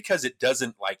gave it, just because it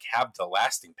doesn't like have the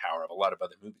lasting power of a lot of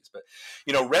other movies. But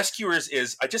Rescuers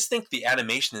I just think the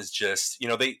animation is just,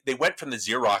 they went from the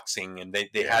Xeroxing and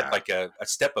they had like a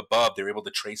step above. They were able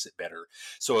to trace it better.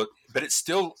 So, but it's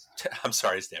still, I'm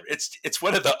sorry, Stan, it's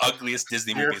one of the ugliest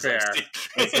Disney movies I've seen.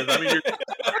 Listen,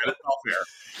 it's all fair.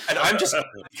 And I'm just,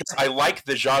 because I like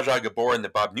the Zsa Zsa Gabor and the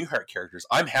Bob Newhart characters,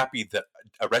 I'm happy that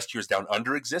a Rescuers Down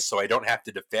Under exists, so I don't have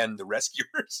to defend the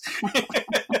Rescuers.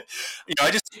 I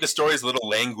just think the story is a little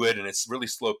languid and it's really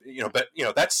slow, but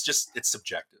that's just, it's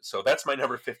subjective. So that's my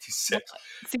number 56.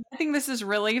 See, I think this is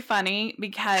really funny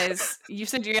because you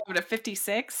said you have it at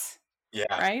 56. Yeah.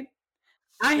 Right?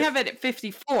 I have it at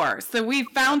 54. So we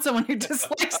found someone who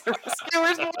dislikes the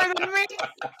Rescuers more than me.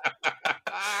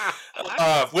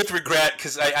 With regret,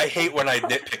 because I hate when I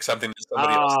nitpick something that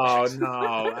somebody else likes.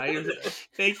 Oh no!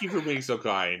 Thank you for being so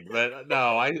kind, but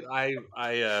no, I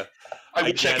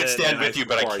wish I could stand with you,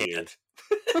 but I can't.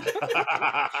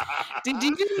 Did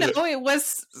you know it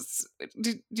was?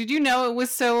 Did you know it was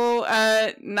so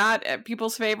not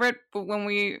people's favorite? But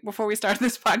before we started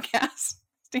this podcast,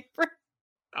 Stanford.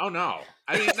 Oh no!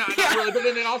 I mean, not really, but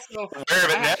then it also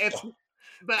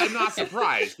but I'm not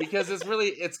surprised because it's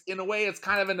in a way it's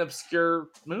kind of an obscure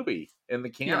movie in the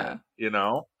canon,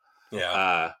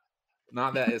 Yeah.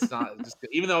 Not that it's not just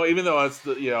even though it's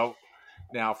the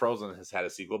now Frozen has had a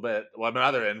sequel, but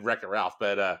other than Wreck-It Ralph,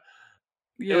 but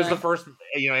it was the first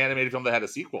animated film that had a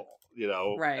sequel,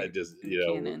 right? Just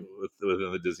within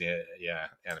the Disney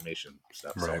animation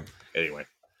stuff. Right. So anyway,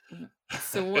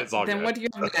 so what do you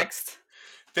have next?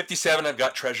 57, I've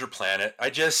got Treasure Planet. I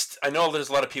know there's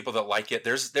a lot of people that like it.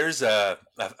 There's a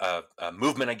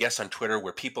movement, I guess, on Twitter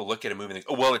where people look at a movie and think,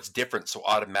 oh, well, it's different, so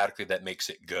automatically that makes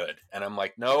it good. And I'm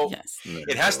like, no,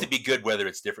 it has to be good whether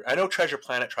it's different. I know Treasure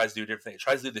Planet tries to do a different thing. It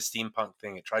tries to do the steampunk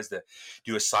thing. It tries to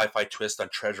do a sci-fi twist on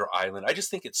Treasure Island. I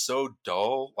just think it's so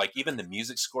dull. Like, even the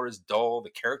music score is dull. The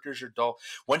characters are dull.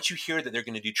 Once you hear that they're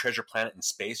going to do Treasure Planet in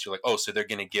space, you're like, oh, so they're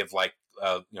going to give, like,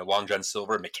 Long John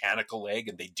Silver a mechanical leg,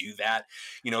 and they do that.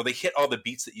 They hit all the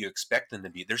beats that you expect them to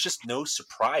be. There's just no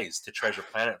surprise to Treasure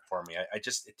Planet for me.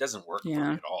 It doesn't work for me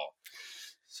at all.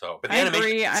 So, but the animation,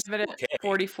 agree. I have it at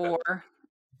 44.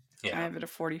 Yeah, I have it at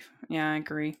 40. Yeah, I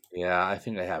agree. Yeah, I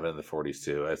think I have it in the 40s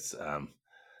too. It's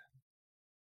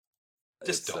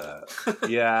just dull.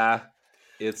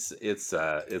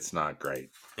 It's not great.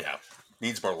 Yeah,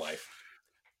 needs more life.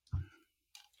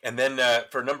 And then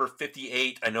for number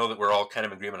 58, I know that we're all kind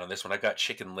of in agreement on this one. I got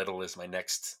Chicken Little as my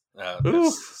next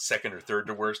second or third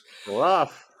to worst.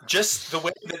 Rough. Just the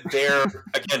way that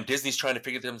again, Disney's trying to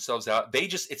figure themselves out.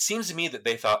 It seems to me that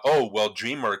they thought, oh, well,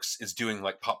 DreamWorks is doing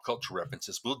like pop culture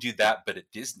references. We'll do that, but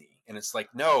at Disney. And it's like,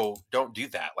 no, don't do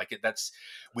that. Like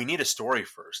we need a story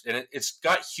first. And it's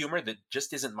got humor that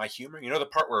just isn't my humor. The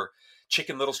part where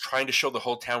Chicken Little's trying to show the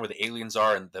whole town where the aliens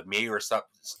are and the mayor or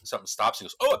something stops and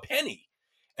goes, oh, a penny.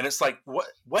 And it's like,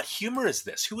 what humor is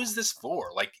this? Who is this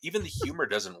for? Like, even the humor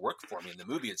doesn't work for me in the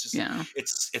movie. It's just,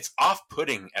 it's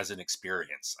off-putting as an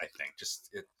experience. I think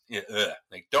just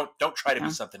like don't try to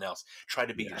be something else. Try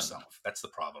to be yourself. That's the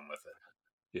problem with it.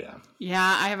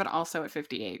 Yeah. I have it also at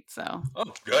 58. So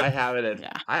good. I have it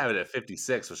at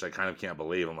 56, which I kind of can't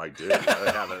believe. I'm like, dude, I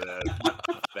have it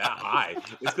that high.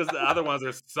 It's because the other ones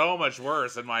are so much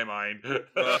worse in my mind.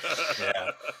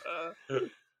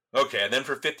 Okay, and then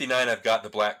for 59, I've got The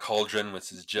Black Cauldron,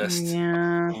 which is just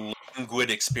a languid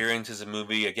experience as a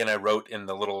movie. Again, I wrote in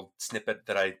the little snippet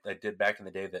that I did back in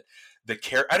the day that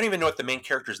I don't even know what the main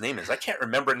character's name is. I can't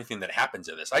remember anything that happens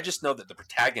in this. I just know that the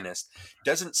protagonist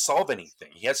doesn't solve anything.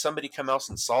 He has somebody come in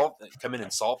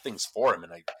and solve things for him,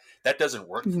 and that doesn't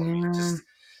work for me. Just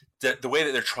the way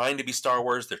that they're trying to be Star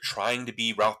Wars, they're trying to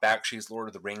be Ralph Bakshi's Lord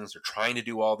of the Rings, they're trying to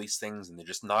do all these things, and they're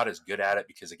just not as good at it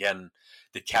because, again,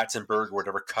 did Katzenberg or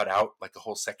whatever cut out like a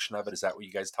whole section of it? Is that what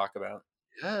you guys talk about?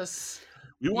 Yes.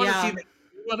 We want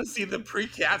to see the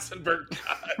pre-Katzenberg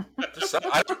cut.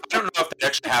 I don't know if the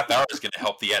extra half hour is going to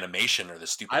help the animation or the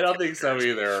stupid. I don't think so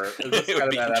either. It's It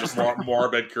would be kind of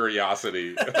morbid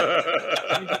curiosity.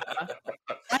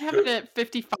 I have it at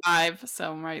 55,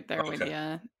 so I'm right there with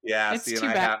you. Yeah, it's see,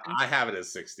 and I have it at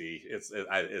 60. It's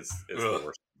the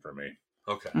worst for me.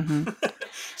 Okay. Mm-hmm.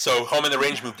 So Home on the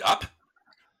Range moved up.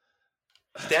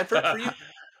 Stanford for you?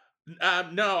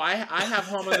 No, I have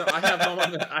Home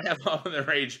on the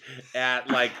Range at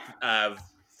like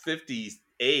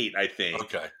 58, I think.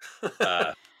 Okay.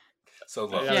 So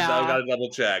low. I've got to double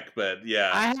check, but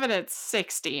yeah. I have it at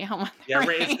 60. Yeah,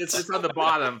 it's on the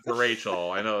bottom for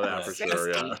Rachel. I know that for sure.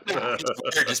 Yeah.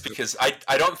 It's weird just because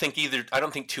I don't think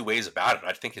two ways about it.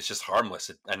 I think it's just harmless.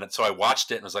 And so I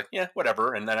watched it and was like, yeah,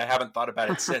 whatever. And then I haven't thought about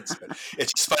it since. But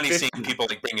it's just funny seeing people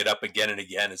like bring it up again and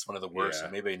again. It's one of the worst. Yeah.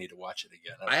 So maybe I need to watch it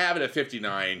again. I have it at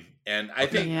 59, and I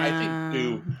think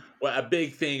too. Well, a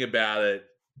big thing about it,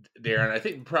 Darin, I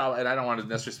think probably, and I don't want to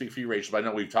necessarily speak for you, Rachel, but I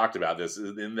know we've talked about this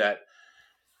in that,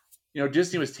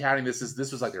 Disney was touting this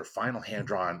was like their final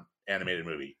hand-drawn animated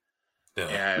movie.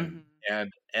 Yeah.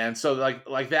 And so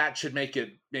like that should make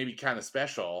it maybe kind of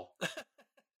special.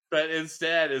 But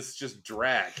instead it's just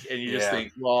Drek, and you just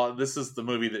think, well, this is the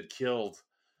movie that killed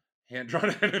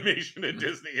hand-drawn animation at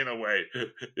Disney in a way.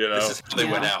 This is how they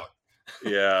went out.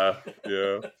 Yeah.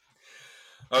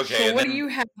 Okay. So what do you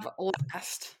have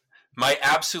last? My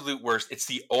absolute worst. It's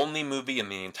the only movie in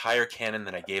the entire canon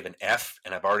that I gave an F,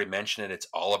 and I've already mentioned it. It's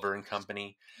Oliver and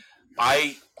Company.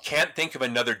 I can't think of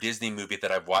another Disney movie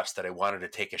that I've watched that I wanted to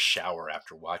take a shower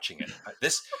after watching it.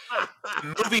 This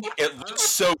movie, it looks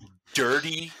so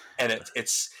dirty, and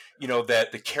it's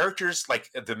that the characters,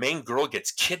 like the main girl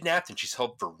gets kidnapped and she's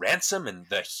held for ransom, and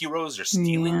the heroes are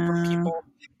stealing from people.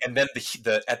 And then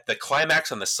at the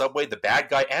climax on the subway, the bad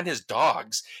guy and his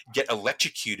dogs get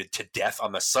electrocuted to death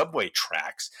on the subway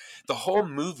tracks. The whole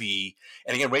movie,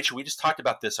 and again, Rachel, we just talked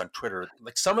about this on Twitter.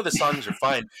 Like, some of the songs are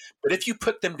fine, but if you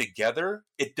put them together,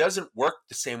 it doesn't work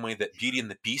the same way that Beauty and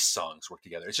the Beast songs work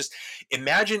together. It's just,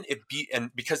 imagine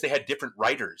and because they had different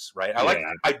writers, right?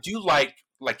 I do like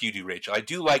you do, Rachel. I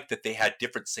do like that they had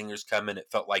different singers come in.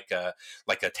 It felt like a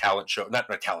talent show,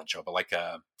 not a talent show, but like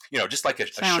just like a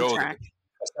show.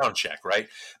 A sound check, right?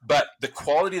 But the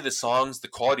quality of the songs, the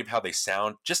quality of how they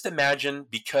sound, just imagine,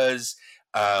 because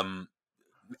Alan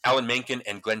Menken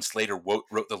and Glenn Slater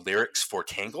wrote the lyrics for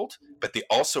Tangled, but they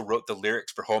also wrote the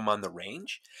lyrics for Home on the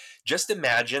Range. Just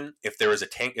imagine if there was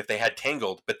if they had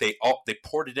Tangled, but they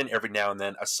poured it in every now and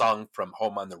then, a song from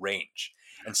Home on the Range,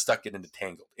 and stuck it into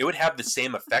Tangled. It would have the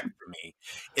same effect for me.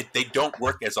 They don't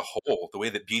work as a whole, the way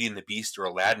that Beauty and the Beast or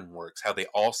Aladdin works, how they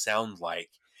all sound like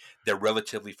they're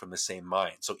relatively from the same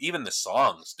mind. So even the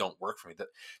songs don't work for me.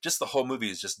 Just the whole movie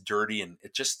is just dirty, and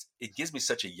it gives me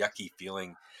such a yucky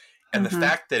feeling. And the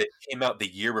fact that it came out the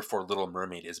year before Little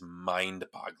Mermaid is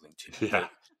mind-boggling to me.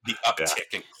 The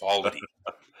uptick in quality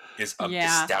is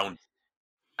astounding.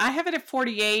 I have it at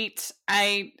 48.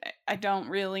 I don't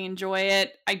really enjoy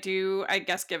it. I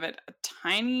guess give it a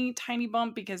tiny, tiny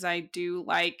bump because I do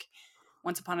like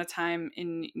Once Upon a Time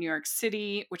in New York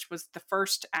City, which was the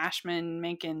first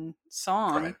Ashman-Menken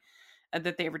song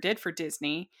that they ever did for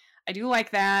Disney. I do like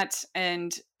that,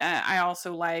 and I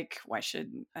also like Why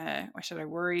Should I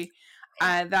Worry?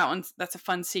 That's a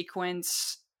fun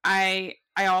sequence. I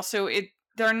also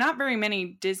there are not very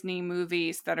many Disney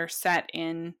movies that are set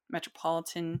in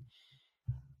metropolitan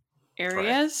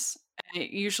areas.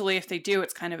 Usually if they do,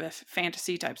 it's kind of a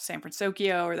fantasy type San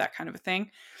Francisco or that kind of a thing.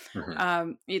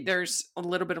 There's a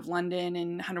little bit of London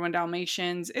and 101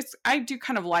 Dalmatians. I do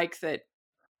kind of like that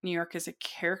New York is a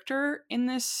character in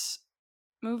this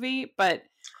movie, but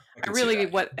I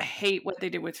really hate what they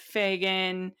did with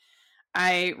Fagin.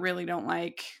 I really don't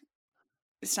like,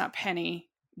 it's not Penny,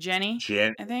 Jenny,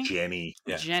 I think. Jenny.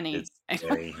 Yeah. Jenny. I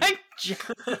Jenny. like Jenny.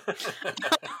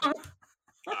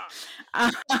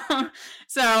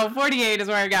 So 48 is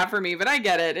where I got for me, but I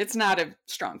get it. It's not a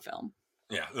strong film.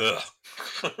 Yeah. Ugh.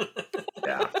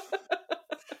 Yeah.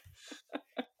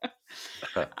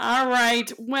 All right.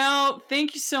 Well,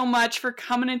 thank you so much for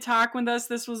coming and talking with us.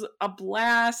 This was a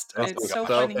blast. It's so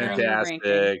fun hearing your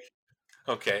ranking.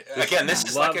 Okay. Again, this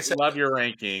is like I said. Love your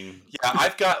ranking. Yeah,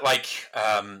 I've got like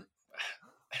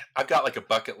a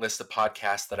bucket list of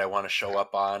podcasts that I want to show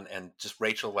up on, and just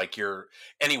Rachel, like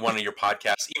any one of your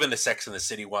podcasts, even the Sex and the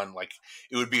City one, like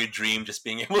it would be a dream just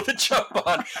being able to jump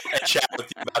on and chat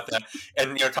with you about that.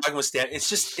 And talking with Stan,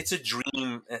 it's a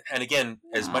dream. And again,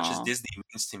 as much as Disney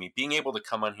means to me, being able to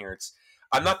come on here,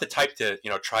 I'm not the type to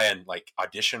try and like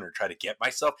audition or try to get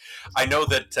myself. I know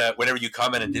that whenever you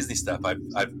comment on Disney stuff,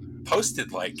 I've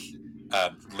posted like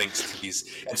links to these,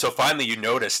 and so finally you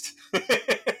noticed.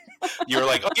 You were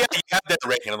like, oh yeah, you have that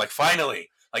ranking. I'm like, finally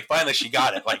she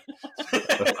got it. Like,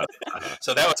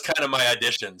 so that was kind of my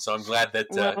audition. So I'm glad that.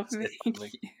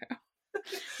 Thank you.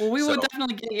 Well, we will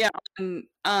definitely get you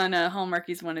on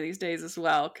Hallmarkies one of these days as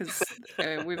well, because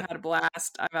we've had a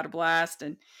blast. I've had a blast,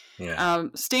 and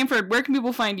Stanford, where can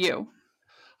people find you?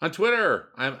 On Twitter,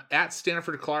 I'm at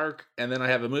Stanford Clark, and then I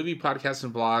have a movie podcast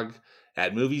and blog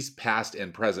at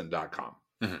moviespastandpresent.com.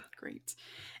 Great.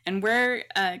 And where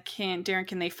can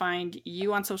they find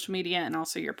you on social media and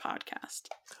also your podcast?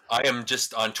 I am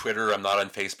just on Twitter. I'm not on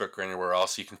Facebook or anywhere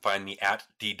else. You can find me at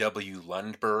DW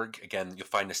Lundberg. Again, you'll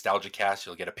find NostalgiaCast.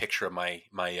 You'll get a picture of my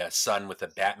son with a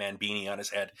Batman beanie on his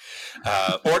head.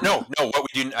 Or no, what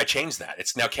we do, I changed that.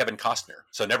 It's now Kevin Costner.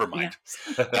 So never mind.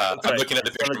 Yeah. I'm looking at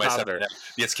the picture of myself.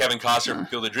 It's Kevin Costner from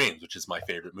Field of Dreams, which is my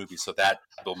favorite movie. So that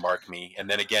will mark me. And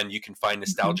then again, you can find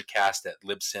NostalgiaCast at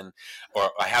Libsyn,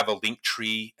 or I have a link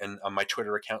tree on my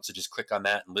Twitter account. So just click on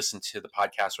that and listen to the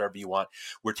podcast wherever you want.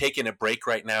 We're taking a break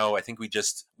right now. I think we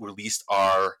just released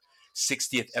our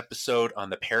 60th episode on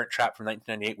The Parent Trap from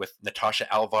 1998 with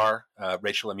Natasha Alvar,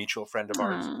 Rachel, a mutual friend of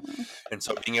ours. And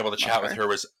so being able to chat with her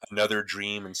was another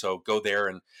dream. And so go there.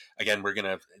 And again, we're going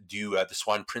to do The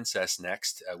Swan Princess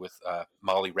next with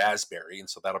Molly Raspberry. And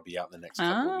so that'll be out in the next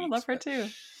couple of weeks. Love her too.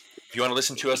 If you want to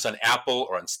listen to us on Apple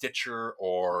or on Stitcher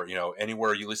or,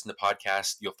 anywhere you listen to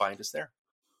podcasts, you'll find us there.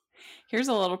 Here's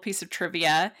a little piece of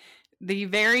trivia. The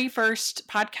very first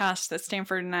podcast that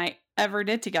Stanford and I ever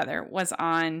did together was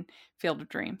on Field of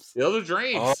Dreams. Field of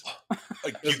Dreams. Oh,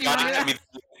 you got it. I mean,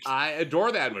 I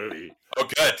adore that movie. Oh,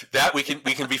 good. That we can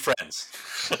be friends.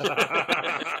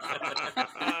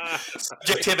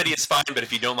 Subjectivity is fine, but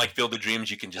if you don't like Field of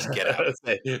Dreams, you can just get out.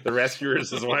 The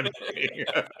Rescuers is one thing.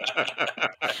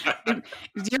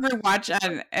 Did you ever watch?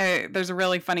 There's a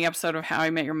really funny episode of How I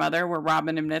Met Your Mother where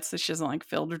Robin admits that she doesn't like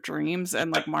Field of Dreams,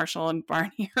 and like Marshall and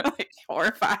Barney are like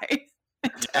horrified.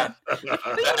 Yeah,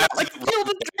 like Field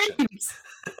of Dreams.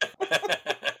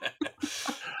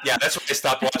 Yeah, that's why I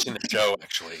stopped watching the show.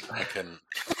 Actually, I couldn't.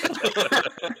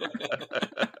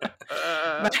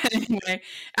 But anyway,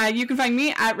 you can find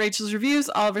me at Rachel's Reviews,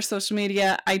 all over social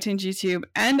media, iTunes, YouTube,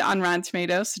 and on Rotten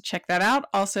Tomatoes. So check that out.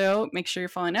 Also, make sure you're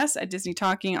following us at Disney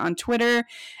Talking on Twitter,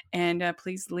 and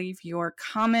please leave your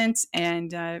comments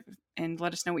and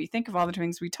let us know what you think of all the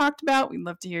things we talked about. We'd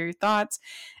love to hear your thoughts.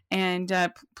 And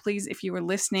please, if you are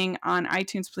listening on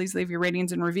iTunes, please leave your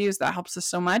ratings and reviews. That helps us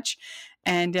so much.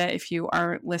 And if you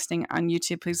are listening on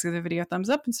YouTube, please give the video a thumbs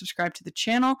up and subscribe to the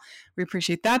channel. We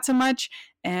appreciate that so much.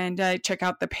 And check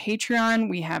out the Patreon.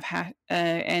 We have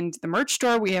and the merch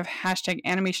store. We have hashtag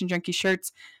Animation Junkie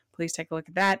shirts. Please take a look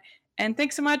at that. And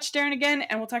thanks so much, Darin, again.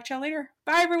 And we'll talk to y'all later.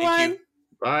 Bye, everyone.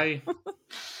 Bye.